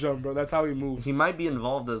 5 jump, bro. That's how he moved. He might be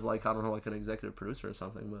involved as I don't know, an executive producer or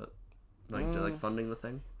something, but just funding the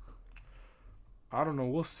thing. I don't know.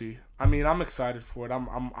 We'll see. I mean, I'm excited for it.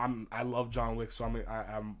 I love John Wick, so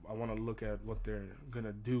I want to look at what they're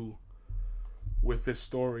gonna do with this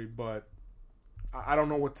story, but I don't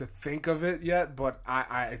know what to think of it yet. But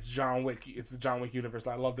it's John Wick. It's the John Wick universe.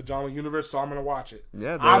 I love the John Wick universe, so I'm gonna watch it.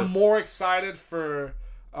 Yeah, I'm more excited for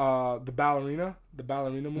the ballerina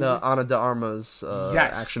movie. The Ana de Armas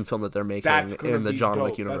action film that they're making in the John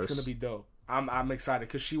Wick universe. That's gonna be dope. I'm excited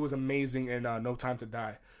because she was amazing in No Time to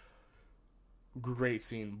Die. Great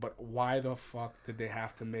scene, but why the fuck did they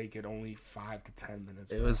have to make it only 5 to 10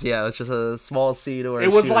 minutes? It was just a small scene where it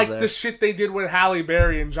was like the shit they did with Halle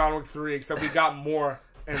Berry in John Wick 3, except we got more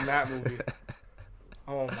in that movie.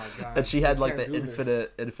 Oh my god! And she had the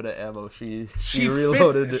infinite ammo. She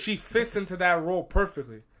reloaded. She fits into that role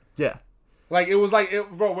perfectly. Yeah. Like it was like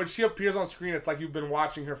bro. When she appears on screen, it's like you've been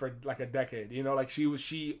watching her for like a decade. You know, like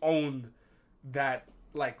she owned that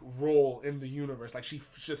like role in the universe. Like she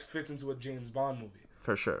just fits into a James Bond movie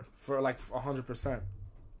for sure. For like 100%.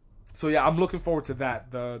 So yeah, I'm looking forward to that.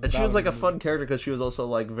 And she was like a fun character because she was also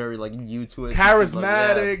like very like new to it.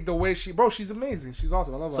 Charismatic, like, the way she's amazing. She's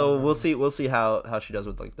awesome. I love her. So we'll see how she does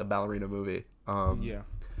with like the ballerina movie. Yeah.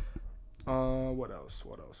 What else?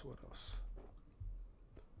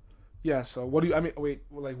 Yeah, so what do you? I mean, wait.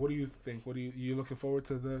 Like, what do you think? What do you looking forward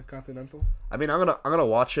to the Continental? I mean, I'm gonna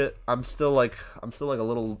watch it. I'm still like a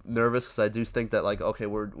little nervous because I do think that like okay,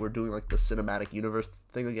 we're doing like the cinematic universe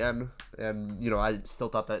thing again, and you know I still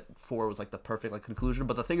thought that 4 was like the perfect like conclusion.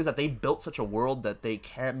 But the thing is that they built such a world that they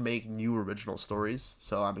can make new original stories.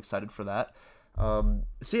 So I'm excited for that.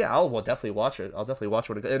 So yeah, I'll definitely watch it. I'll definitely watch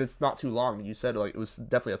it, and it's not too long. You said like it was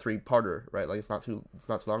definitely a 3-parter, right? Like it's not too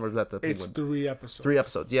long. Or is that the Penguin? It's 3 episodes. 3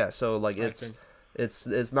 episodes, yeah. So like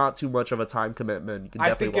it's not too much of a time commitment. You can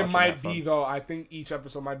definitely watch it might be though. I think each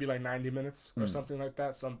episode might be like 90 minutes or something like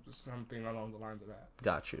that. Something along the lines of that.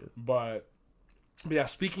 Got you. But yeah,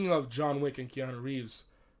 speaking of John Wick and Keanu Reeves,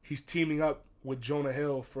 he's teaming up with Jonah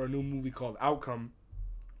Hill for a new movie called Outcome.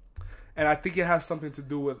 And I think it has something to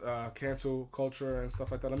do with cancel culture and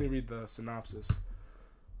stuff like that. Let me read the synopsis.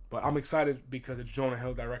 But I'm excited because it's Jonah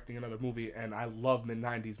Hill directing another movie, and I love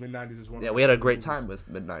Mid90s. Mid90s is one of my we had a great time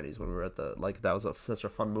with Mid90s when we were at the, like, that was such a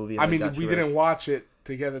fun movie. I mean, we didn't watch it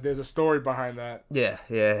together. There's a story behind that. Yeah.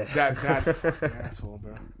 That fucking asshole,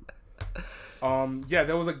 bro. Yeah,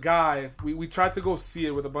 there was a guy, we tried to go see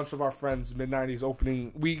it with a bunch of our friends, Mid90s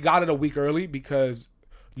opening. We got it a week early because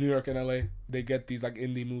New York and LA, they get these like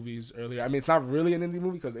indie movies earlier. I mean, it's not really an indie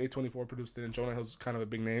movie because A24 produced it and Jonah Hill's kind of a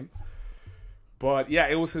big name. But yeah,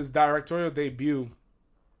 it was his directorial debut.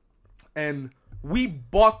 And we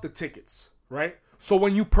bought the tickets, right? So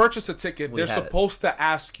when you purchase a ticket, they're supposed to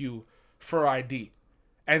ask you for ID.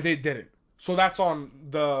 And they didn't. So that's on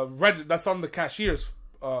the cashier's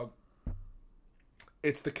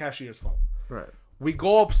it's the cashier's fault. Right. We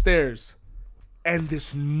go upstairs. And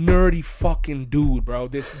this nerdy fucking dude, bro.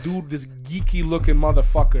 This geeky looking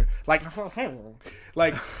motherfucker.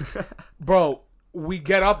 Like, bro, we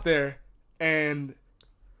get up there and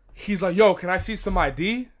he's like, yo, can I see some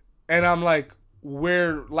ID? And I'm like,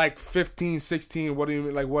 we're like 15, 16. What do you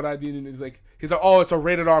mean? Like, what ID? He's like, oh, it's a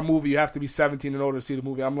rated R movie. You have to be 17 in order to see the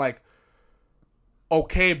movie. I'm like,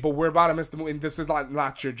 okay, but we're about to miss the movie. And this is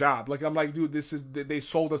not your job. Like, I'm like, dude, they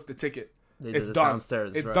sold us the ticket. It's done.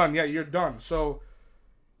 Downstairs, it's done. Yeah, you're done. So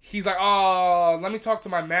he's like, oh, let me talk to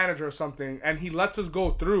my manager or something. And he lets us go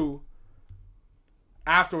through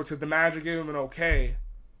afterwards because the manager gave him an okay.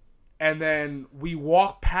 And then we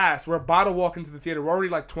walk past. We're about to walk into the theater. We're already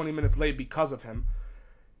like 20 minutes late because of him.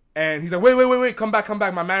 And he's like, wait. Come back.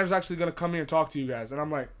 My manager's actually going to come here and talk to you guys. And I'm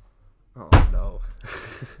like, oh, no.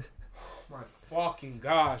 My fucking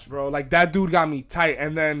gosh, bro. Like, that dude got me tight.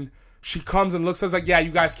 And then she comes and looks at us like, yeah, you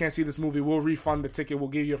guys can't see this movie. We'll refund the ticket. We'll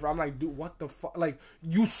give you I'm like, dude, what the fuck? Like,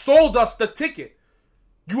 you sold us the ticket.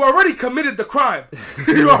 You already committed the crime.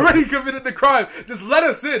 Just let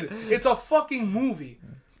us in. It's a fucking movie.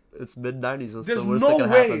 It's mid-90s. There's no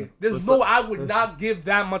way. I would not give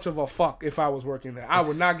that much of a fuck if I was working there. I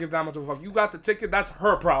would not give that much of a fuck. You got the ticket, that's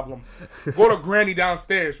her problem. Go to Granny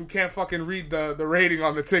downstairs who can't fucking read the rating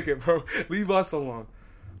on the ticket, bro. Leave us alone.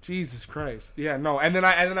 Jesus Christ. Yeah, no. And then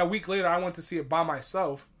a week later, I went to see it by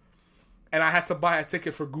myself, and I had to buy a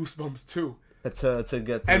ticket for Goosebumps too. To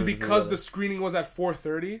get. And because the screening was at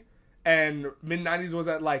 4:30, and Mid90s was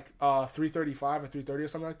at like 3:35 or 3:30 or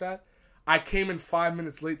something like that, I came in 5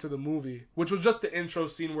 minutes late to the movie, which was just the intro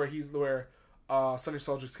scene where Sonny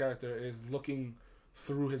Soldrick's character is looking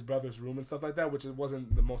through his brother's room and stuff like that, which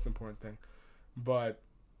wasn't the most important thing, but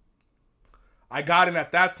I got in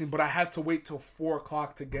at that scene, but I had to wait till 4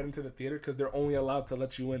 o'clock to get into the theater because they're only allowed to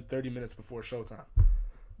let you in 30 minutes before showtime.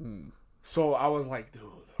 So I was like, dude,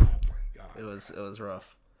 oh my god, it was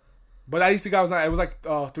rough. But at least the guy was not. It was like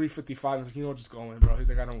 3:55. I was like, just go in, bro. He's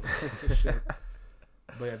like, I don't shit.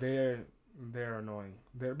 But yeah, they're annoying.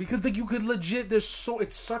 Because like you could legit.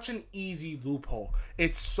 It's such an easy loophole.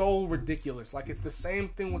 It's so ridiculous. Like it's the same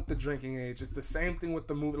thing with the drinking age. It's the same thing with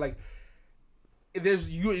the movie. Like.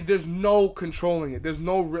 There's no controlling it. There's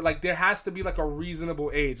no there has to be like a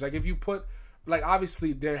reasonable age. Like if you put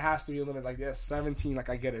obviously there has to be a limit. Like 17. Like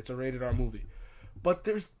I get it, it's a rated R movie, but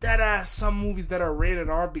there's dead ass some movies that are rated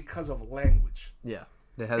R because of language. Yeah,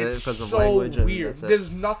 they had it because of language. So weird.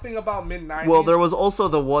 There's nothing about Mid90s. Well, there was also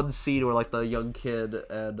the one scene where like the young kid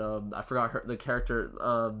and I forgot the character.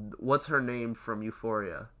 What's her name from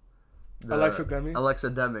Euphoria? Alexa Deming. Alexa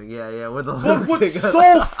Deming, yeah. With the but what's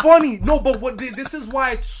so funny? No, but this is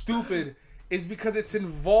why it's stupid. Is because it's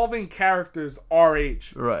involving characters our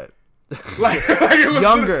age. Right. Like it was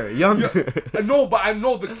younger. No, but I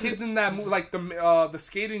know the kids in that movie, like the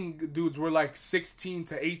skating dudes were like 16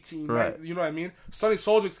 to 18. Right. You know what I mean? Sonny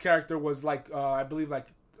Soldrick's character was like, I believe like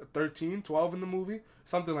 13, 12 in the movie.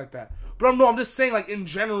 Something like that. But I'm just saying, like, in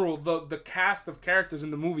general, the cast of characters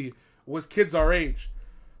in the movie was kids our age.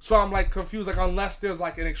 So I'm, like, confused. Like, unless there's,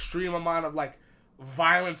 like, an extreme amount of, like,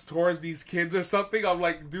 violence towards these kids or something, I'm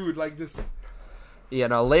like, dude, like, just... Yeah,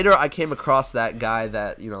 no, later I came across that guy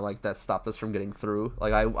that, you know, like, that stopped us from getting through.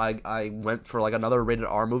 Like, I went for, like, another rated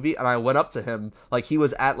R movie, and I went up to him. Like, he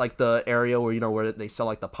was at, like, the area where, you know, where they sell,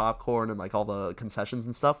 like, the popcorn and, like, all the concessions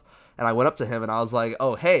and stuff. And I went up to him, and I was like,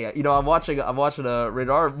 oh, hey, you know, I'm watching a rated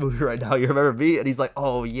R movie right now. You remember me? And he's like,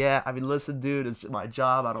 oh, yeah. I mean, listen, dude, it's my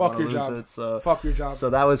job. I don't want to lose it. So, fuck your job. So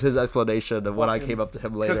that was his explanation of when I came up to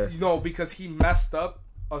him later. Because he messed up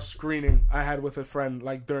a screening I had with a friend,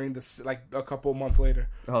 like, during this, like, a couple months later.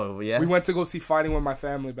 Oh, yeah? We went to go see Fighting with My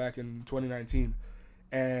Family back in 2019.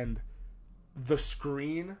 And the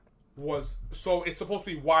screen was... So, it's supposed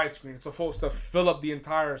to be widescreen. It's supposed to fill up the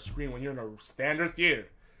entire screen when you're in a standard theater.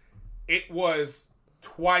 It was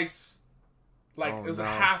twice, like, it was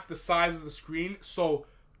half the size of the screen. So,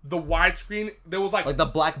 the widescreen, there was, like... the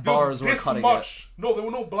black bars were cutting it. No, there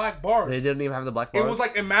were no black bars. They didn't even have the black bars? It was,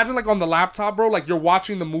 like, imagine, like, on the laptop, bro, like, you're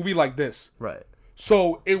watching the movie like this. Right.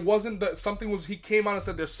 So, it wasn't that he came out and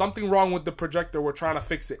said, there's something wrong with the projector, we're trying to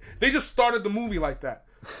fix it. They just started the movie like that.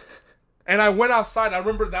 And I went outside, I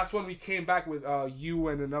remember that's when we came back with you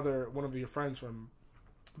and one of your friends from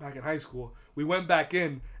back in high school. We went back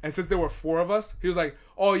in, and since there were 4 of us, he was like,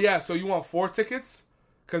 oh, yeah, so you want 4 tickets?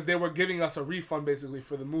 Because they were giving us a refund, basically,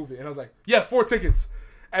 for the movie. And I was like, yeah, 4 tickets.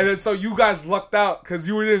 And then so you guys lucked out because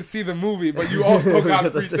you didn't see the movie, but you also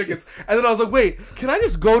got free tickets. And then I was like, wait, can I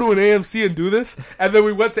just go to an AMC and do this? And then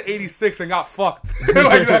we went to 86 and got fucked.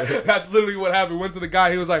 Like that's literally what happened. We went to the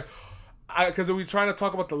guy. He was like, because we were trying to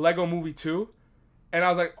talk about the Lego Movie 2. And I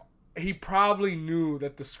was like, he probably knew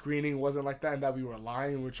that the screening wasn't like that and that we were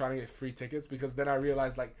lying and we were trying to get free tickets, because then I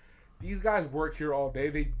realized, like, these guys work here all day.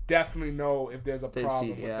 They definitely know if there's a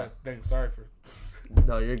problem with that thing. Sorry for...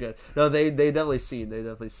 No, you're good. No, they definitely see.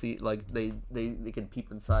 Like, they can peep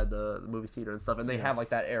inside the movie theater and stuff. And they have,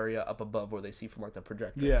 like, that area up above where they see from, like, the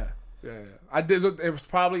projector. Yeah. I did. It was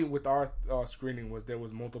probably with our screening there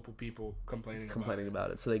was multiple people complaining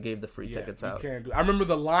about it. So they gave the free tickets out. I remember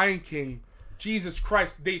the Lion King... Jesus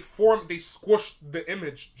Christ, they squished the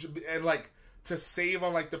image and, like, to save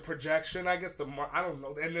on, like, the projection, I guess, I don't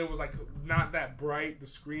know, and it was, like, not that bright, the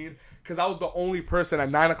screen, because I was the only person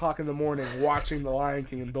at 9 o'clock in the morning watching The Lion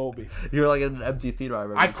King in Dolby. You were, like, in an empty theater, I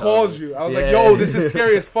remember. I called you. I was like, yo, this is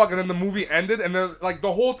scary as fuck, and then the movie ended, and then, like,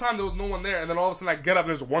 the whole time there was no one there, and then all of a sudden I get up and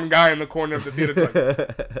there's one guy in the corner of the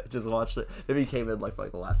theater. Just watched it. Maybe he came in, like, for,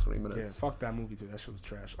 like, the last 20 minutes. Yeah, fuck that movie, too. That shit was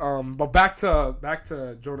trash. But back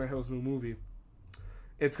to Jonah Hill's new movie.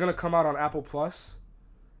 It's going to come out on Apple Plus,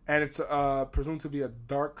 and it's presumed to be a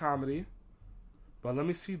dark comedy. But let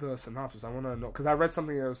me see the synopsis. I want to know, because I read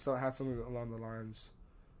something that had something along the lines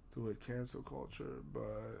to it, cancel culture,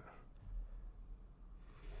 but...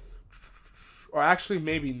 Or actually,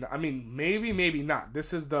 maybe not.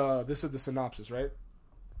 This is the synopsis, right?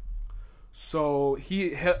 So,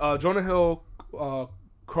 Jonah Hill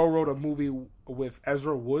co-wrote a movie with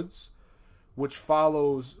Ezra Woods, which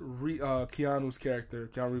follows Keanu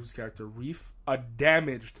Reeves' character, Reef, a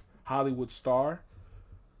damaged Hollywood star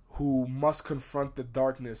who must confront the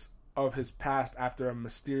darkness of his past after a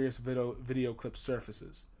mysterious video clip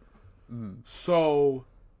surfaces. So,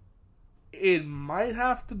 it might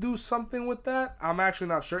have to do something with that. I'm actually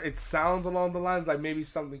not sure. It sounds along the lines like maybe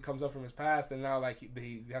something comes up from his past, and now, like,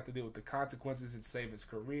 they have to deal with the consequences and save his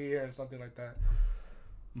career and something like that.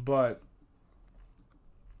 But...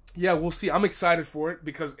 yeah, we'll see. I'm excited for it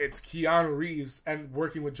because it's Keanu Reeves and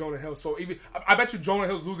working with Jonah Hill. So I bet you Jonah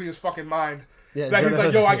Hill's losing his fucking mind. Yeah, that he's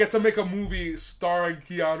like, yo, I get to make a movie starring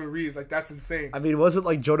Keanu Reeves. Like, that's insane. I mean, wasn't,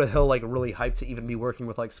 like, Jonah Hill, like, really hyped to even be working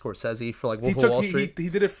with, like, Scorsese for, like, Wolf of Wall Street? He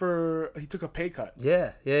did it he took a pay cut.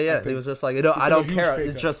 Yeah. He was just like, you know, I don't care.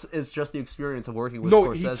 It's just the experience of working with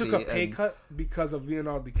Scorsese. No, he took a pay cut because of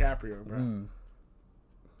Leonardo DiCaprio, bro.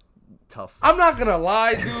 Tough. I'm not gonna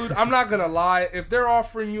lie, dude. I'm not gonna lie. If they're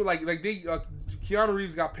offering you Keanu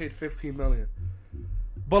Reeves got paid $15 million,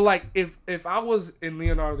 but, like, if I was in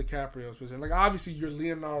Leonardo DiCaprio's position, like, obviously you're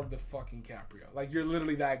Leonardo the fucking DiCaprio, like, you're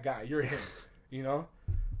literally that guy. You're him, you know.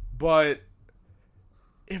 But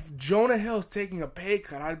if Jonah Hill's taking a pay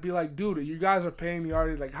cut, I'd be like, dude, you guys are paying me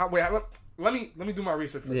already. Like, let me do my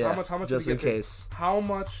research first. Yeah, How much just did he in get paid? case. How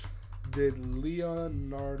much did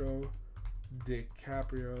Leonardo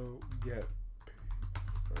DiCaprio get paid?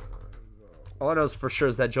 All I know is for sure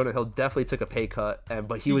is that Jonah Hill definitely took a pay cut,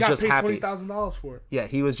 but he was just got paid happy. $20,000 for it. Yeah,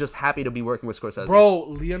 he was just happy to be working with Scorsese. Bro,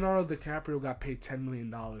 Leonardo DiCaprio got paid $10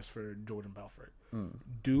 million for Jordan Belfort.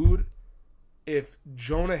 Dude, if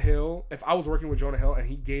I was working with Jonah Hill and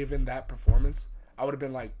he gave in that performance, I would have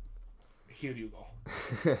been like, here you go.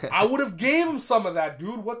 I would have gave him some of that,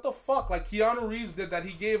 dude. What the fuck? Like Keanu Reeves did that.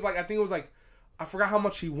 He gave like, I think it was like, I forgot how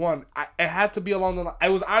much he won. It had to be along the line.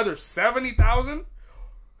 It was either 70,000.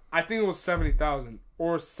 I think it was 70,000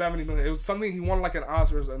 or 70 million. It was something he won like an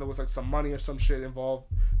Oscars, and there was like some money or some shit involved.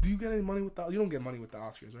 Do you get any money with that? You don't get money with the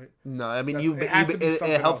Oscars, right? No, I mean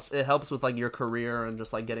it helps. It helps with like your career and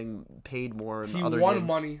just like getting paid more. He other won games.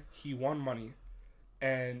 money. He won money,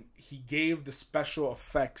 and he gave the special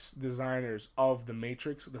effects designers of The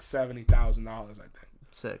Matrix the $70,000. I think.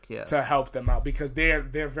 Sick, yeah. To help them out because they're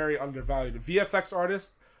very undervalued. VFX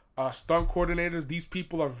artists. Stunt coordinators, these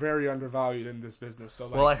people are very undervalued in this business. So,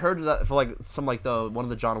 like, well, I heard that for like some like one of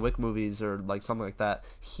the John Wick movies or like something like that,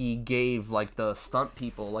 he gave like the stunt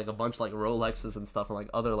people like a bunch of like Rolexes and stuff and like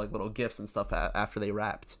other like little gifts and stuff after they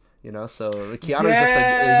wrapped. You know, so Keanu's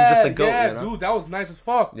he's just the goat. Yeah, you know? Dude, that was nice as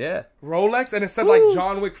fuck. Yeah, Rolex, and it said like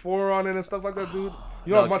John Wick 4 on it and stuff like that, dude.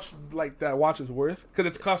 You know how much like that watch is worth because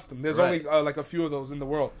it's custom. There's only like a few of those in the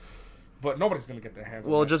world. But nobody's gonna get their hands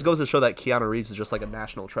on Well, that. it just goes to show that Keanu Reeves is just like a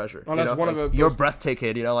national treasure. Unless you know? one like, of the you're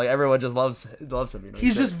breathtaking, you know, like everyone just loves him. You know?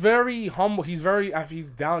 He's just very humble. He's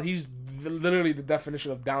down. He's literally the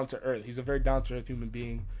definition of down to earth. He's a very down to earth human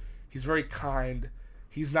being. He's very kind.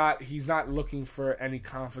 He's not looking for any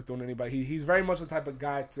conflict on anybody. He's very much the type of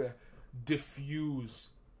guy to diffuse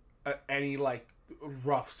any like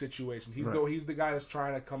rough situations. He's the guy that's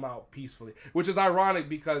trying to come out peacefully, which is ironic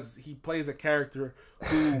because he plays a character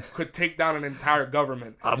who could take down an entire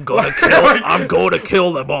government. I'm going to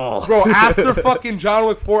kill them all. Bro, after fucking John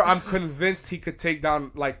Wick 4, I'm convinced he could take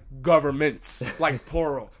down like governments, like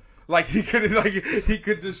plural. Like he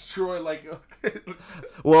could destroy like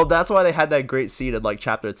Well, that's why they had that great scene in like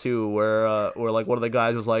chapter 2 where like one of the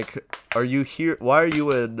guys was like, "Are you here? Why are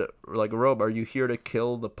you in like Rome? Are you here to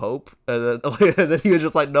kill the Pope?" And then he was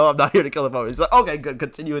just like, "No, I'm not here to kill the Pope." He's like, "Okay, good,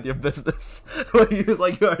 continue with your business." He was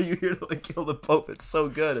like, "Are you here to like kill the Pope?" It's so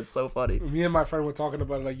good. It's so funny. Me and my friend were talking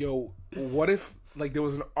about it, like, yo, what if like there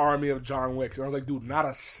was an army of John Wicks? And I was like, dude, not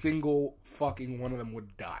a single fucking one of them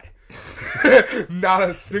would die. Not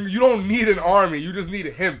a single. You don't need an army. You just need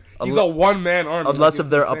him. He's a one-man army. Unless if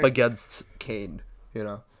they're up against Kane, you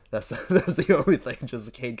know. That's the only thing.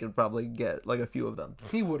 Just Kane can probably get like a few of them.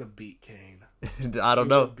 He would have beat Kane. I don't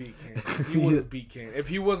know. He would have beat Kane if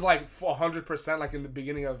he was like 100% like in the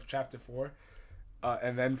beginning of chapter 4,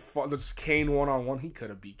 and then just Kane 1-on-1. He could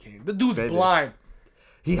have beat Kane. The dude's blind.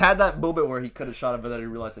 He had that moment where he could have shot him, but then he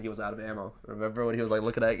realized that he was out of ammo. Remember when he was like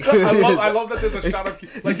looking at? I love that there's a shot of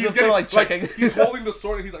like he's getting, like checking. Like, he's holding the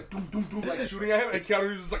sword and he's like doom doom doom like shooting at him, and Keanu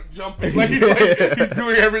Reeves is like jumping, like he's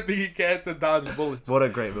doing everything he can to dodge bullets. What a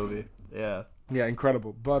great movie! Yeah,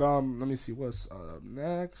 incredible. But let me see what's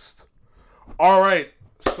next. All right,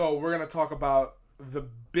 so we're gonna talk about the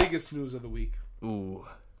biggest news of the week. Ooh.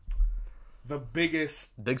 The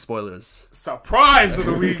biggest big spoilers surprise of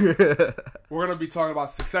the week. We're gonna be talking about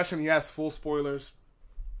Succession. Yes, full spoilers.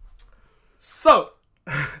 So,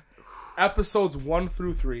 episodes 1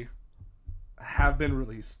 through 3 have been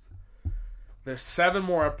released. There's 7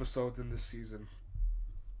 more episodes in this season.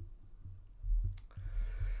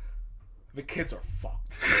 The kids are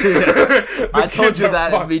fucked. Yes. I told you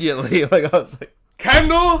that fucked. Immediately. Like I was like,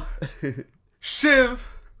 Kendall,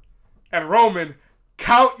 Shiv, and Roman.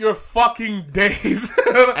 Count your fucking days.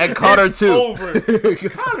 And Connor too. Over.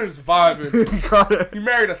 Connor's vibing. Connor. He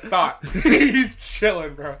married a thought. He's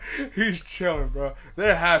chilling, bro.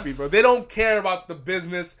 They're happy, bro. They don't care about the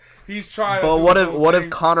business. He's trying. But what if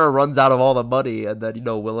Connor runs out of all the money and then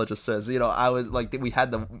Willa just says, I was like, we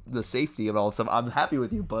had the safety and all this stuff. I'm happy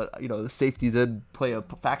with you, but the safety did play a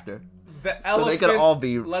factor. So they could all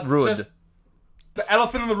be ruined. The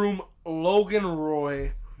elephant in the room. Logan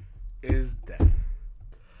Roy is dead.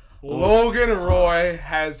 Logan Roy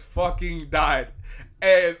has fucking died.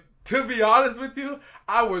 And to be honest with you,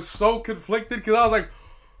 I was so conflicted because I was like,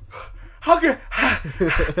 how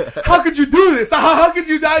could you do this? How could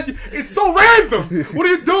you die? It's so random. What are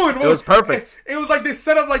you doing? It was perfect. It was like they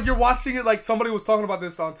set up like you're watching it. Like somebody was talking about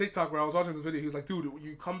this on TikTok where I was watching this video. He was like, dude,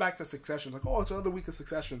 you come back to Succession. It's like, oh, it's another week of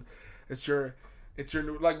Succession. It's your it's your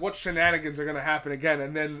new, like, what shenanigans are gonna happen again?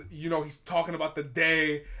 And then, you know, he's talking about the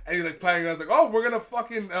day, and he's like planning. I was like, oh, we're gonna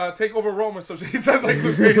fucking take over Rome or some shit. He says like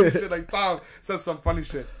some crazy shit. Like Tom says some funny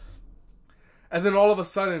shit, and then all of a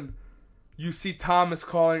sudden, you see Thomas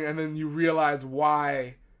calling, and then you realize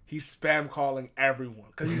why he's spam calling everyone,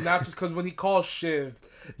 because he's not just because when he calls Shiv,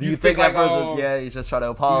 you think that person's he's just trying to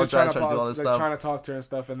apologize, trying to do all this stuff, trying to talk to her and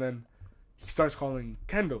stuff, and then he starts calling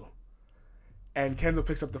Kendall. And Kendall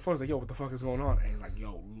picks up the phone. He's like, yo, what the fuck is going on? And he's like,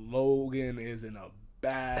 yo, Logan is in a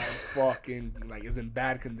bad fucking, like, is in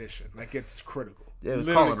bad condition. Like, it's critical. Yeah, it was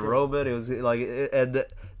calling Roman. It was like, and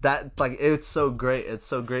that, like, it's so great. It's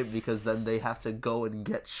so great because then they have to go and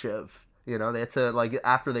get Shiv. You know, they have to, like,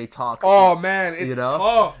 after they talk. Oh, man, it's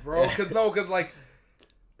tough, bro. Because, like,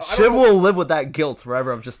 Shiv will live with that guilt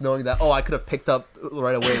forever of just knowing that, oh, I could have picked up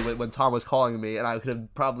right away when Tom was calling me, and I could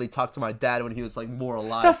have probably talked to my dad when he was, like, more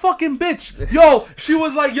alive. That fucking bitch. Yo, she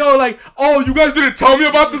was like, oh, you guys didn't tell me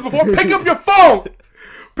about this before? Pick up your phone.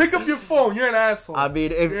 Pick up your phone. You're an asshole. I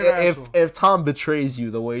mean, if Tom betrays you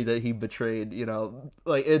the way that he betrayed, you know,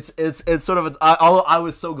 like it's sort of I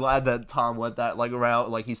was so glad that Tom went that like route.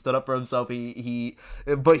 Like he stood up for himself.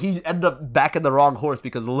 But he ended up backing the wrong horse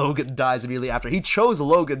because Logan dies immediately after. He chose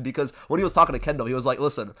Logan because when he was talking to Kendall, he was like,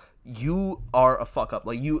 "Listen, you are a fuck up.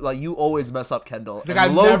 Like you always mess up, Kendall." Like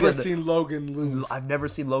I've never seen Logan lose. I've never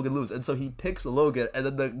seen Logan lose, and so he picks Logan. And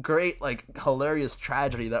then the great, like, hilarious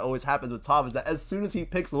tragedy that always happens with Tom is that as soon as he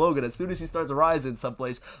picks Logan, as soon as he starts rising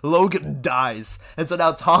someplace, Logan dies. And so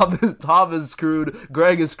now Tom is screwed.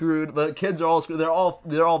 Greg is screwed. The kids are all screwed. They're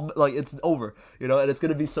all like, it's over, you know. And it's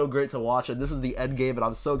gonna be so great to watch. And this is the end game, and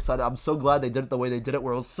I'm so excited. I'm so glad they did it the way they did it,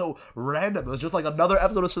 where it was so random. It was just like another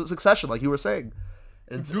episode of Succession, like you were saying.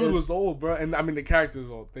 Dude was old, bro, and I mean the character's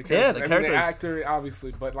old. The actor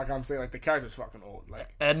obviously, but like I'm saying, like the character's fucking old.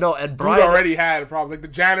 Like and Brian dude already had problems. Like the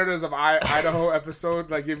janitors of Idaho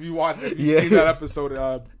episode. Like if you've seen that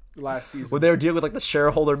episode last season, when they were dealing with like the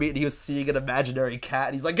shareholder meeting, he was seeing an imaginary cat,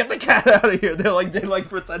 and he's like, "Get the cat out of here!" They're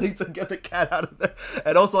pretending to get the cat out of there,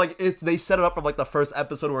 and also like they set it up from like the first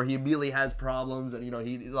episode where he immediately has problems, and you know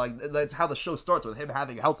he like that's how the show starts with him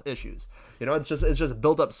having health issues. You know, it's just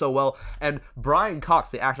built up so well. And Brian Cox,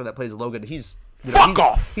 the actor that plays Logan, he's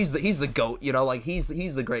the GOAT, you know, like he's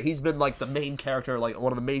the great. He's been like the main character, like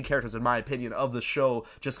one of the main characters in my opinion of the show.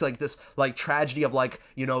 Just like this like tragedy of like,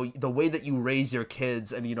 you know, the way that you raise your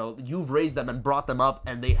kids, and you know, you've raised them and brought them up,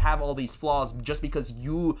 and they have all these flaws just because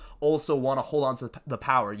you also want to hold on to the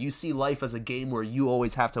power. You see life as a game where you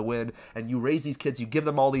always have to win, and you raise these kids, you give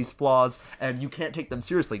them all these flaws, and you can't take them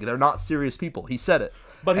seriously. They're not serious people. He said it.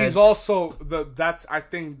 But he's also I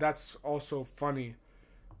think that's also funny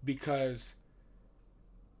because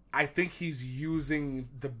I think he's using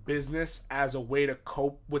the business as a way to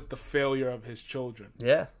cope with the failure of his children.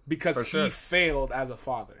 Yeah. Because he failed as a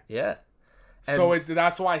father. Yeah. And so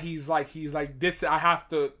that's why he's like this, I have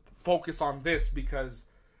to focus on this because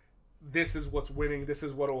this is what's winning, this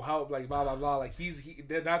is what will help, like blah blah blah. Like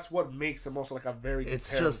that's what makes him also like a very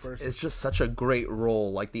terrible person. It's just such a great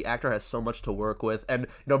role. Like the actor has so much to work with, and you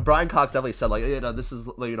know Brian Cox definitely said like, you know, this is,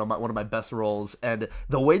 you know, one of my best roles. And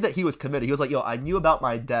the way that he was committed, he was like, yo, I knew about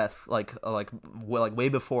my death like way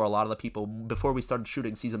before a lot of the people, before we started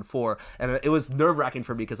shooting season 4, and it was nerve-wracking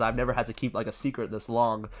for me because I've never had to keep like a secret this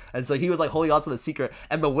long. And so he was like holding on to the secret,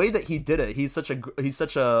 and the way that he did it, he's such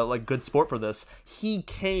a like good sport for this. He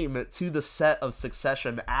came to the set of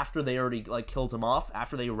Succession after they already like killed him off,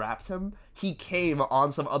 after they wrapped him. He came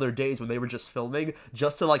on some other days when they were just filming,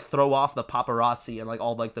 just to like throw off the paparazzi and like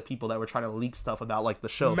all like the people that were trying to leak stuff about like the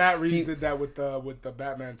show. Matt Reeves did that with the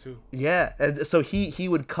Batman too. Yeah, and so he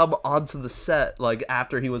would come onto the set like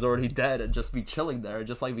after he was already dead and just be chilling there and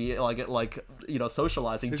just like be like you know,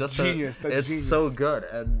 socializing. It's just genius. It's genius. So good,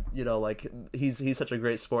 and you know, like he's such a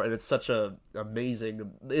great sport, and it's such a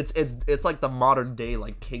amazing. It's like the modern day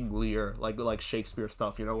like King Lear, like Shakespeare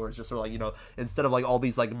stuff, you know, where it's just sort of like, you know, instead of like all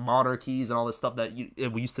these like monarchies and all this stuff that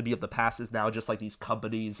it used to be of the past, is now just like these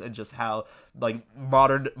companies, and just how like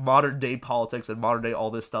modern day politics and modern day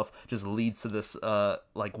all this stuff just leads to this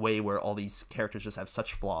like way where all these characters just have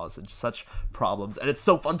such flaws and such problems, and it's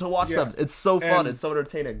so fun to watch them. It's so fun. It's so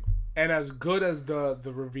entertaining. And as good as the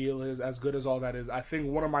reveal is, as good as all that is, I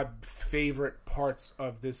think one of my favorite parts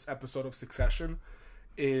of this episode of Succession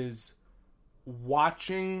is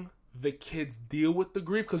watching the kids deal with the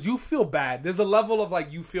grief, because you feel bad. There's a level of like,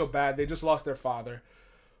 you feel bad, they just lost their father,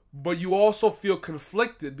 but you also feel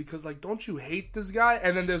conflicted because like, don't you hate this guy?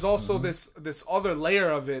 And then there's also this other layer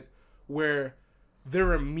of it where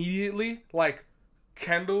they're immediately like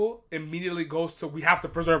Kendall immediately goes to, we have to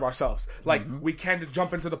preserve ourselves. Like, we can't just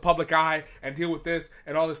jump into the public eye and deal with this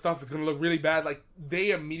and all this stuff. It's going to look really bad. Like,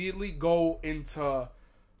 they immediately go into,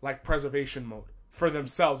 like, preservation mode for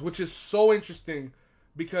themselves, which is so interesting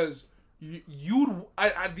because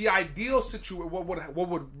the ideal situation, what would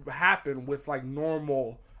happen with, like,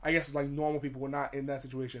 normal, I guess, like, normal people who are not in that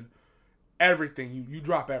situation, everything, you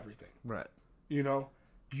drop everything. Right. You know?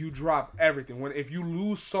 You drop everything. If you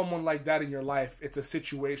lose someone like that in your life, it's a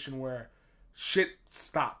situation where shit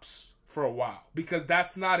stops for a while, because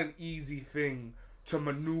that's not an easy thing to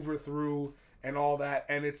maneuver through and all that.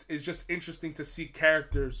 And it's just interesting to see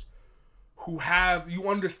characters who you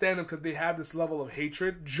understand them because they have this level of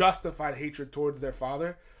hatred, justified hatred towards their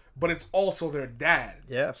father, but it's also their dad.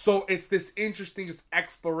 Yeah. So it's this interesting just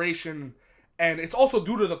exploration, and it's also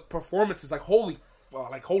due to the performances. Like holy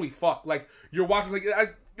fuck! Like you're watching,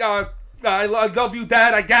 like I love you,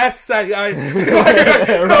 Dad. I guess Roman's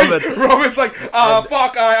like,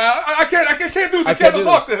 fuck, I can't do this. Can't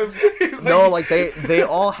talk to him. He's no, like they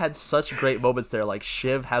all had such great moments there. Like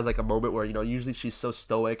Shiv has like a moment where, you know, usually she's so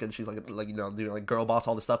stoic and she's like you know, doing like girl boss,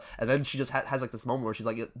 all this stuff, and then she just has like this moment where she's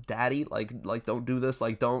like, Daddy, like don't do this,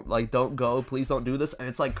 like don't go, please don't do this, and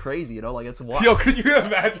it's like crazy, you know, like it's wild. Yo, could you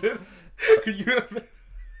imagine?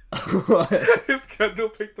 If Kendall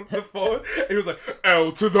picked up the phone and he was like,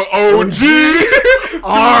 L to the OG,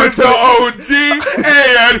 R to the OG,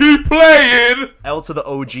 and he playing L to the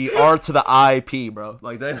OG, R to the IP, bro.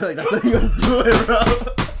 Like that's what he was doing, bro.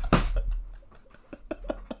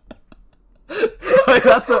 Like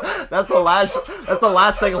that's the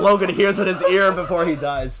last thing Logan hears in his ear before he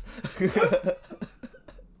dies.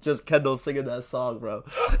 Just Kendall singing that song, bro.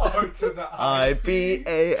 R to the IP,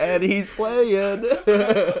 and he's playing.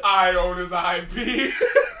 I own his IP.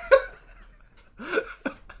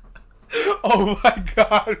 Oh my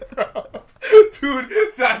god, bro. Dude,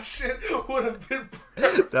 that shit would have been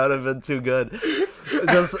perfect. That would have been too good.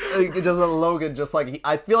 Just a Logan, just like,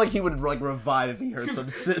 I feel like he would like revive if he heard some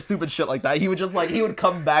stupid shit like that. He would just like, he would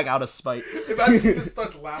come back out of spite. Imagine he just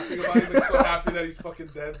starts laughing about it. He's like so happy that he's fucking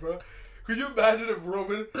dead, bro. Could you imagine if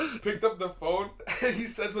Roman picked up the phone and he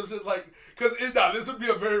said some shit like, because this would be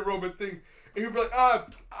a very Roman thing. And he'd be like,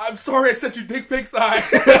 I'm sorry I sent you dick pics.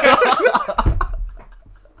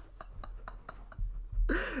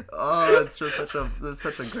 Oh, it's just such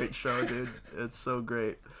a great show, dude. It's so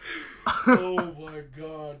great. Oh my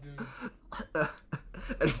god, dude.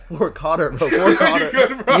 And poor Connor, bro. Poor Connor.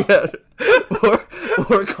 Good, bro. Yeah.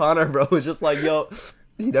 Poor Connor, bro. Was just like, yo,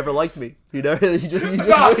 he never liked me. He just Nah,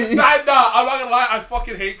 I'm not gonna lie. I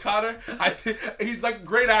fucking hate Connor. I think he's like a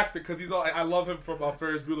great actor because I love him from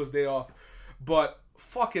Ferris Bueller's Day Off. But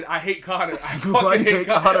fuck it, I hate Connor. I fucking hate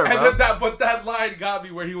Connor. And then that line got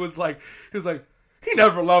me where he was like, he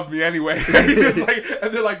never loved me anyway. And he's just like,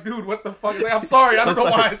 and they're like, dude, what the fuck? Like, I'm sorry, I don't know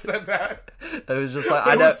why I said that. It was just like,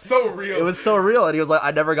 it was so real. It was so real, and he was like,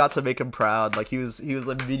 I never got to make him proud. Like he was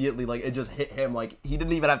immediately like, it just hit him. Like he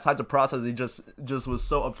didn't even have time to process. He just was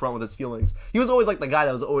so upfront with his feelings. He was always like the guy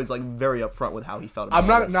that was always like very upfront with how he felt.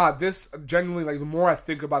 About this genuinely, like the more I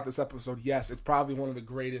think about this episode, yes, it's probably one of the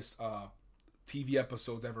greatest TV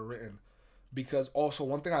episodes ever written. Because also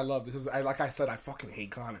one thing I love, because like I said, I fucking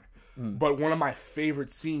hate Connor. But one of my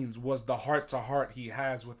favorite scenes was the heart-to-heart he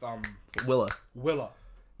has with Willa.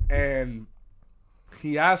 And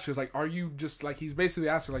he asks her, like, are you just, like, he's basically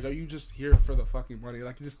asking, like, are you just here for the fucking money?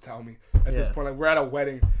 Like, just tell me. At this point, like, we're at a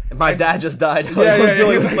wedding. And my dad just died.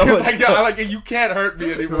 Yeah. He's like, you can't hurt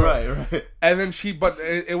me anymore. Right. And then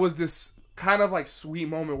it was this kind of, like, sweet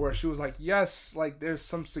moment where she was like, yes, like, there's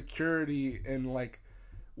some security in, like,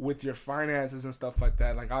 with your finances and stuff like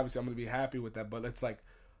that. Like, obviously, I'm going to be happy with that. But it's like,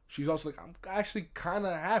 she's also like, I'm actually kind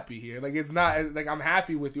of happy here. Like, it's not like I'm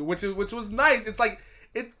happy with you, which was nice. It's like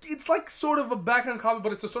it's like sort of a backhand comment,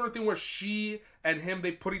 but it's the sort of thing where she and him,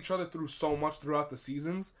 they put each other through so much throughout the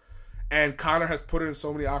seasons, and Connor has put her in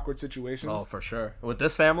so many awkward situations. Oh, for sure. With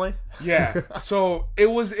this family, yeah. So it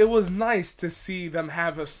was nice to see them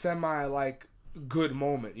have a semi like good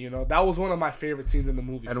moment, you know. That was one of my favorite scenes in the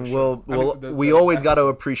movie. And we always got to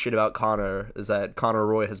appreciate about Connor is that Connor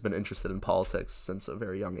Roy has been interested in politics since a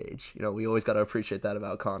very young age. You know, we always got to appreciate that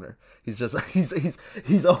about Connor. He's just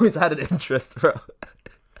he's always had an interest, bro.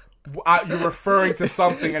 You're referring to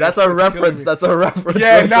something. And That's a reference.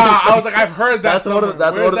 Yeah, I was like, I've heard that.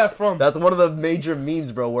 Where's that from? That's one of the major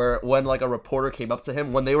memes, bro. Where when like a reporter came up to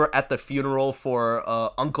him when they were at the funeral for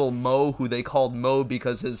Uncle Mo, who they called Mo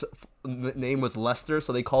because his name was Lester,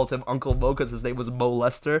 so they called him Uncle Mo because his name was Mo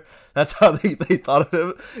Lester. That's how they thought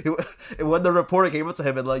of him. And when the reporter came up to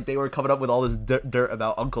him and like they were coming up with all this dirt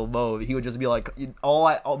about Uncle Mo, he would just be like,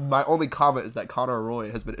 my only comment is that Connor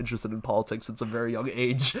Roy has been interested in politics since a very young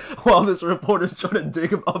age, while this reporter's trying to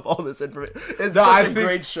dig up all this information. It's such a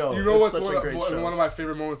great show. You know what's one of my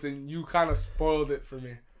favorite moments, and you kind of spoiled it for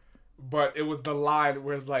me, but it was the line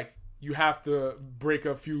where it's like, you have to break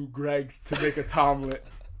a few Gregs to make a Tomlet.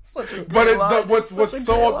 Such a great line. What's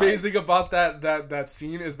so amazing about that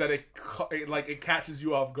scene is that it catches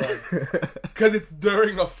you off guard because it's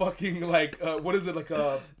during a fucking what is it, like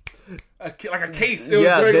a case? It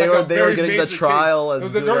was they were getting the trial. It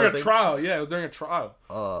was during a trial. Yeah, it was during a trial.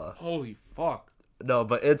 Holy fuck. No,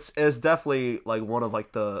 but it's definitely like one of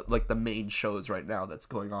like the main shows right now that's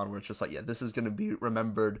going on where it's just like, yeah, this is gonna be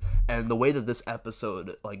remembered, and the way that this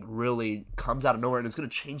episode like really comes out of nowhere, and it's gonna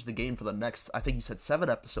change the game for the next, I think you said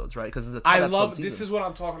 7 episodes, right? Because it's a 10 episode season. This is what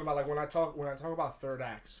I'm talking about. Like when I talk about third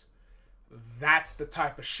acts, that's the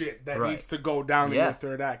type of shit that needs to go down in the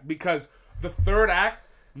third act, because the third act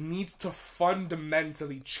needs to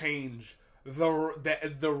fundamentally change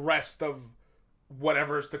the rest of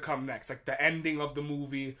whatever is to come next, like the ending of the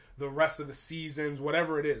movie, the rest of the seasons,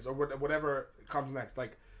 whatever it is, or whatever comes next.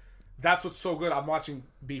 Like, that's what's so good. I'm watching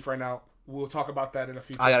Beef right now. We'll talk about that in a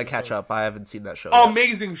few. I gotta catch up. I haven't seen that show.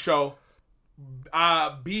 Amazing show.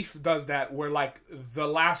 Beef does that where like the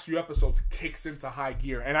last few episodes kicks into high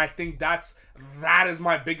gear, and I think that is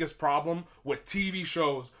my biggest problem with TV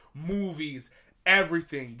shows, movies,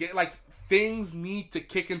 everything. Things need to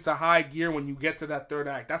kick into high gear when you get to that third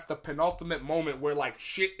act. That's the penultimate moment where like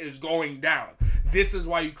shit is going down. This is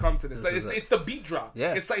why you come to this. It's the beat drop.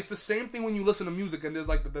 Yeah. It's the same thing when you listen to music and there's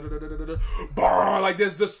like like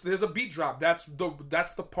there's a beat drop. That's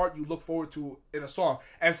the part you look forward to in a song.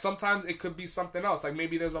 And sometimes it could be something else. Like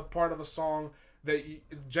maybe there's a part of a song that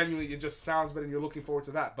genuinely it just sounds better and you're looking forward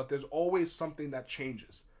to that. But there's always something that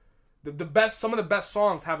changes. Some of the best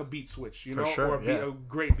songs have a beat switch, you know, or a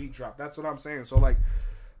great beat drop. That's what I'm saying. So like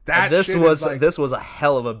that. This was a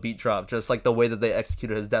hell of a beat drop, just like the way that they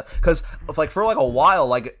executed his death. Because like for like a while,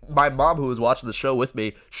 like my mom who was watching the show with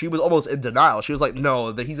me, she was almost in denial. She was like,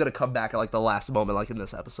 "No, that he's gonna come back at like the last moment, like in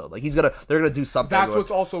this episode. Like they're gonna do something." That's what's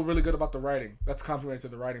also really good about the writing. That's complimentary to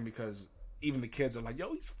the writing because even the kids are like,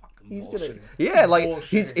 "Yo, he's fucking bullshitting."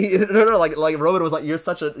 Like Roman was like, you're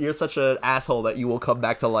such an asshole that you will come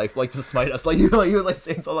back to life, like to smite us. He was like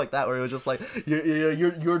saying something like that, where it was just like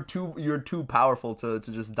you're too powerful to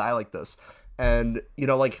just die like this. And you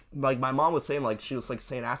know, like my mom was saying, like she was like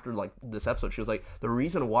saying after like this episode, she was like, the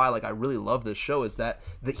reason why like I really love this show is that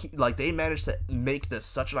they managed to make this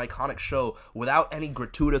such an iconic show without any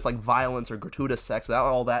gratuitous like violence or gratuitous sex, without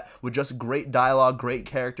all that, with just great dialogue, great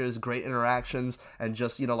characters, great interactions, and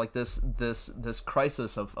just, you know, like this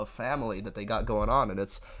crisis of family that they got going on. And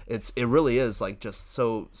it really is like just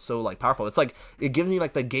so like powerful. It's like it gives me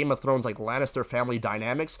like the Game of Thrones like Lannister family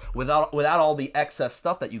dynamics without all the excess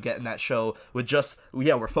stuff that you get in that show. With just,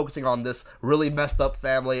 we're focusing on this really messed up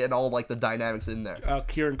family and all like the dynamics in there.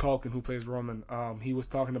 Kieran Culkin, who plays Roman, he was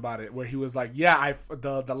talking about it, where he was like,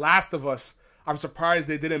 the Last of Us, I'm surprised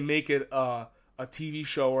they didn't make it a TV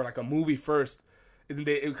show or like a movie first,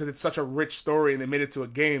 because it's such a rich story, and they made it to a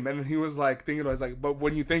game. And he was like thinking, but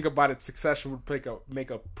when you think about it, Succession would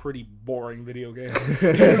make a pretty boring video game. He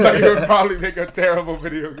was like, it would probably make a terrible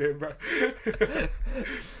video game, bro.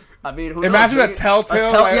 I mean, imagine a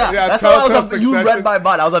Telltale. That's what you read my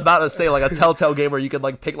mind. I was about to say like a Telltale game where you could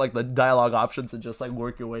like pick like the dialogue options and just like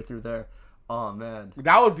work your way through there. Oh man,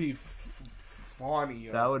 that would be funny.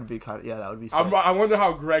 Yo. That would be kind of that would be. I wonder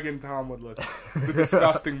how Greg and Tom would look, the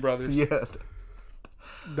disgusting brothers. Yeah,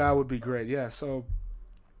 that would be great. Yeah. So,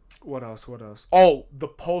 what else? Oh, the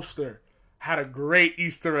poster had a great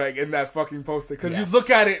Easter egg in that fucking poster, because you look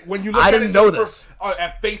at it I didn't know this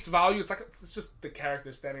at face value. It's like it's just the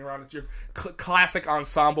characters standing around. It's your classic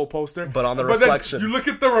ensemble poster, but on the reflection, then you look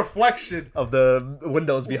at the reflection of the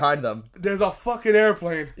windows behind them. There's a fucking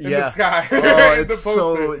airplane in the sky. Oh, it's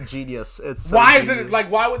so genius. It's so why genius. Isn't it like?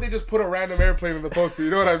 Why would they just put a random airplane in the poster? You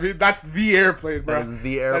know what I mean? That's the airplane, bro. That is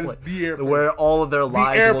the airplane. Where all of their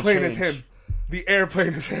lives will change. The airplane is him. The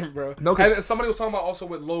airplane is him, bro. No, and somebody was talking about also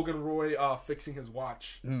with Logan Roy fixing his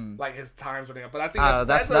watch, like his times running up. But I think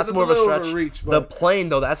that's more of a stretch. Reach, the plane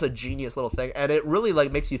though, that's a genius little thing, and it really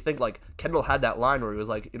like makes you think. Like Kendall had that line where he was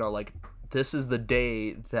like, you know, like this is the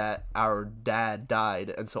day that our dad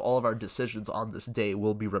died, and so all of our decisions on this day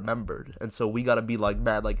will be remembered, and so we gotta be like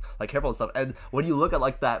mad, like careful and stuff. And when you look at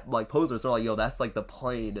like that like poster, it's like, yo, that's like the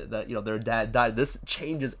plane that, you know, their dad died. This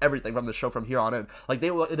changes everything from the show from here on in. Like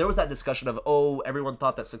there was that discussion of, oh, everyone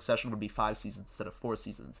thought that Succession would be 5 seasons instead of 4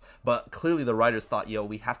 seasons, but clearly the writers thought, yo,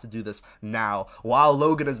 we have to do this now while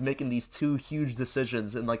Logan is making these 2 huge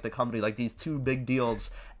decisions in like the company, like these 2 big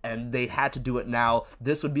deals, and they had to do it now.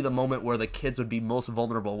 This would be the moment where the kids would be most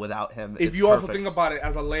vulnerable without him. If you also think about it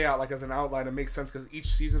as a layout, like as an outline, it makes sense because each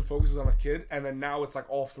season focuses on a kid, and then now it's like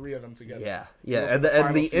all 3 of them together. Yeah, and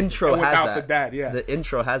the intro has that. The dad, yeah. The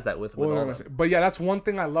intro has that with all of them. But yeah, that's one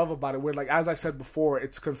thing I love about it. Where like as I said before,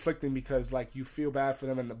 it's conflicting because like you feel bad for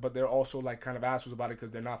them, but they're also like kind of assholes about it because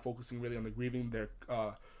they're not focusing really on the grieving. They're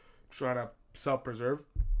trying to self-preserve.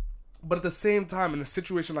 But at the same time, in a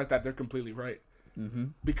situation like that, they're completely right. Mm-hmm.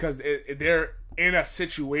 Because they're in a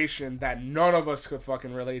situation that none of us could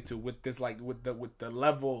fucking relate to with this, like with the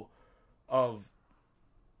level of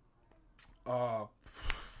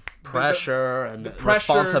pressure and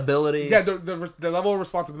responsibility. Yeah, the level of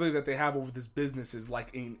responsibility that they have over this business is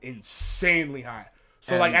like insanely high.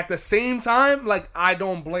 So like at the same time, like I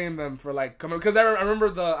don't blame them for like coming, because I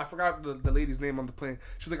remember I forgot the lady's name on the plane.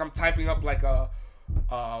 She was like, I'm typing up like a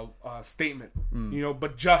statement, you know,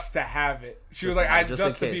 but just to have it. She was like,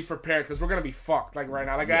 just to be prepared because we're gonna be fucked like right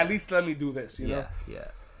now. Like at least let me do this, you know. Yeah.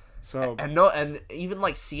 So and even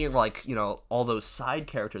like seeing like, you know, all those side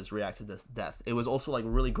characters react to this death, it was also like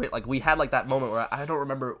really great. Like we had like that moment where I don't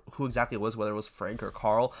remember who exactly it was, whether it was Frank or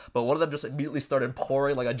Carl, but one of them just immediately started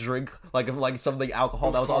pouring like a drink, like something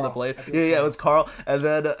alcohol that was on the plate. Yeah, it was Carl. And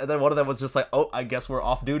then one of them was just like, oh, I guess we're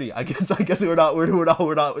off duty. I guess we're not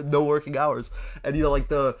no working hours. And you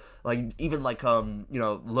know, like even like you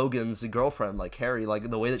know, Logan's girlfriend, like Carrie, like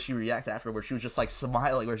the way that she reacted afterwards, she was just like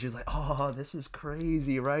smiling, where she was like, oh, this is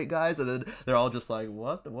crazy, right guys? And then they're all just like,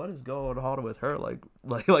 what is going on with her? Like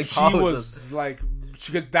she was like,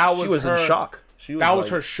 she was in shock. That was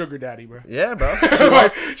her sugar daddy, bro. Yeah, bro.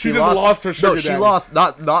 She lost her sugar daddy. No, she lost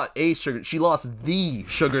not a sugar. She lost the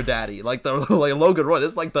sugar daddy, like Logan Roy.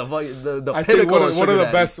 This is like the I think one of the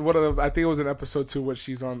best. I think it was in episode 2 when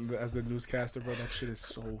she's on as the newscaster, bro. That shit is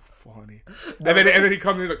so funny. And then he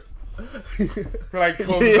comes and he's like. Like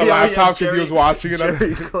closes the laptop because he was watching it.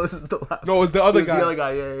 Jerry closes the laptop. No, it was the other guy. The other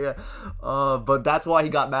guy, yeah. But that's why he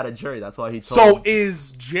got mad at Jerry. That's why he told him.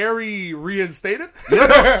 Is Jerry reinstated?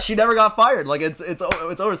 Yeah, she never got fired. Like it's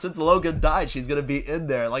over since Logan died. She's gonna be in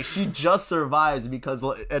there. Like she just survives because,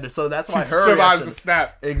 and so that's why her survives the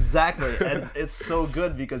snap. Exactly, and it's so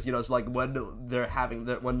good because, you know, it's like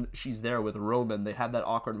when she's there with Roman, they have that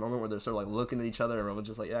awkward moment where they're sort of like looking at each other, and Roman's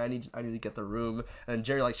just like, yeah, I need to get the room, and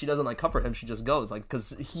Jerry, like, she doesn't like comfort him, she just goes, like,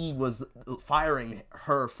 because he was firing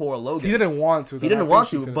her for Logan. He didn't want to.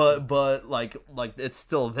 But like it's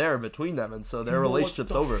still there between them, and so their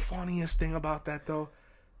relationship's over. The funniest thing about that though,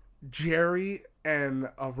 Jerry and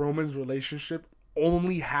Roman's relationship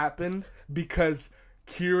only happened because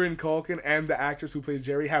Kieran Culkin and the actress who plays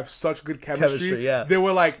Jerry have such good chemistry. Yeah. They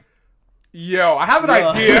were like, yo, I have an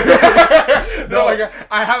idea. Like,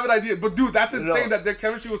 I have an idea. But dude, that's insane that their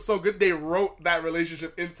chemistry was so good. They wrote that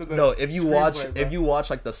relationship into the if you watch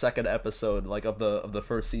like the second episode, like of the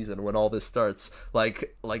first season, when all this starts,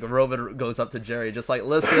 like Roman goes up to Jerry just like,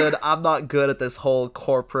 listen, I'm not good at this whole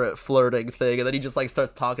corporate flirting thing, and then he just like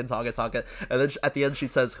starts talking, and then at the end she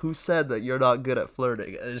says, who said that you're not good at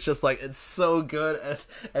flirting? And it's just like, it's so good,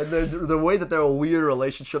 and then the way that their weird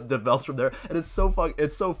relationship develops from there, and it's so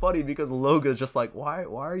funny because Logan's just like, why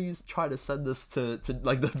are you trying to send this to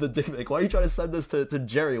like the dick pic? Why are you trying to send this to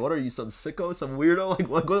Jerry? What are you, some sicko, some weirdo?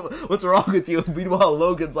 Like what's wrong with you? Meanwhile,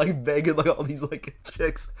 Logan's like begging like all these like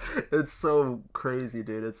chicks. It's so crazy,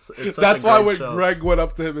 dude. It's that's why when Greg went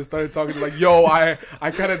up to him and started talking, like, yo, I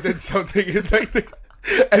kind of did something,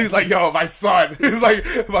 and he's like, yo, my son. He's like,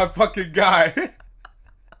 my fucking guy.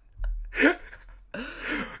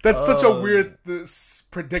 That's such a weird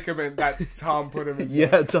predicament that Tom put him in.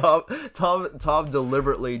 Yeah, Tom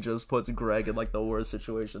deliberately just puts Greg in like the worst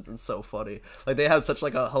situations. It's so funny. Like they have such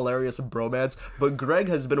like a hilarious bromance, but Greg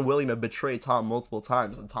has been willing to betray Tom multiple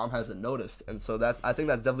times, and Tom hasn't noticed. And so I think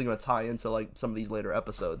that's definitely going to tie into like some of these later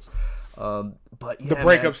episodes. But yeah, the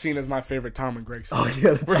breakup scene is my favorite Tom and Greg scene. Oh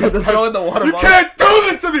yeah, the throwing the water. You can't do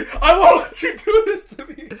this to me. I won't let you do this to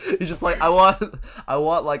me. He's just like, I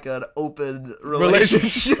want like an open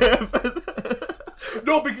relationship.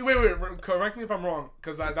 No, wait. Correct me if I'm wrong,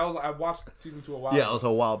 because I watched season 2 a while. Yeah, it was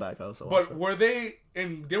a while back. But were they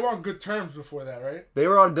they were on good terms before that, right? They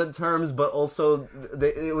were on good terms, but also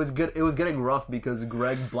it was good. It was getting rough because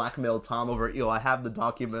Greg blackmailed Tom over. I have the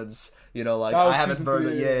documents. Like I haven't burned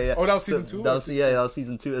it. Yeah. Oh, that was season 2. That was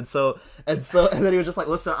season 2. And then he was just like,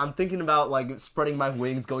 listen, I'm thinking about like spreading my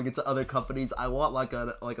wings, going into other companies. I want like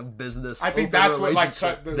a business. I think that's what like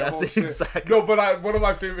cut the that's whole exactly. Shit. No, but one of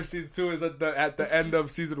my favorite scenes too is at the end of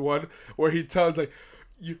season 1 where he tells like,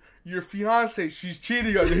 your fiance, she's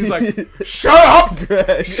cheating on you. He's like, shut up,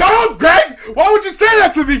 Greg. Shut up, Greg. Why would you say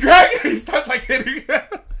that to me, Greg? He starts like hitting him.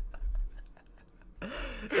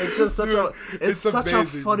 It's just such a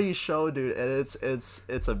funny show, dude, and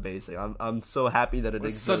it's amazing. I'm so happy that it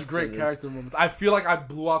exists. Such great character moments. I feel like I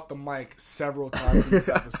blew off the mic several times in this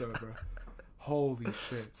episode, bro. Holy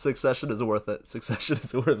shit! Succession is worth it. Succession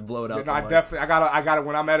is worth blowing out. I definitely, I got it.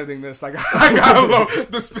 When I'm editing this, I gotta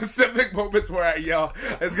load the specific moments where I yell.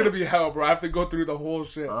 It's gonna be hell, bro. I have to go through the whole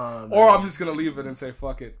shit, or I'm just gonna leave it and say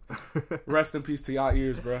fuck it. Rest in peace to y'all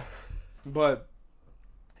ears, bro. But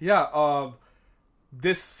yeah,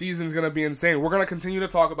 this season's gonna be insane. We're gonna continue to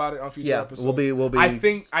talk about it on future episodes. We'll be. I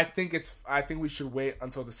think we should wait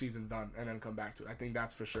until the season's done and then come back to it. I think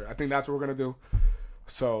that's for sure. I think that's what we're gonna do.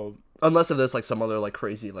 So unless if there's like some other like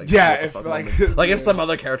crazy like if if some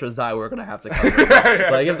other characters die, we're gonna have to cover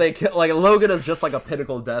it. Like if they kill, like Logan is just like a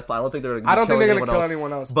pinnacle death. I don't think they're gonna kill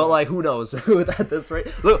anyone else. But like who knows? At this rate,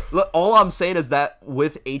 look. All I'm saying is that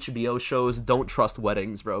with HBO shows, don't trust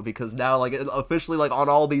weddings, bro. Because now like officially like on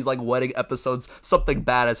all these like wedding episodes, something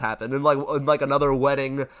bad has happened. And like another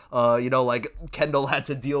wedding, like Kendall had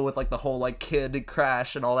to deal with like the whole like kid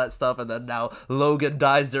crash and all that stuff, and then now Logan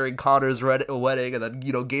dies during Connor's wedding, and then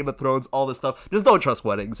Game of Thrones, all this stuff. Just don't trust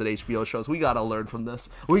weddings and HBO shows. We gotta learn from this.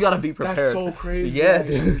 We gotta be prepared. That's so crazy. Yeah,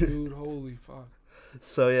 dude. Holy fuck.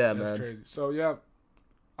 So yeah, That's man. crazy. So yeah,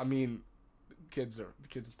 I mean, the kids are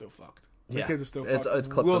still fucked. The kids are still fucked. It's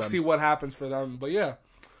we'll see what happens for them. But yeah,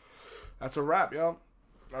 that's a wrap, yo.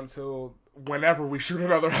 Until whenever we shoot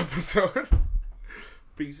another episode.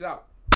 Peace out.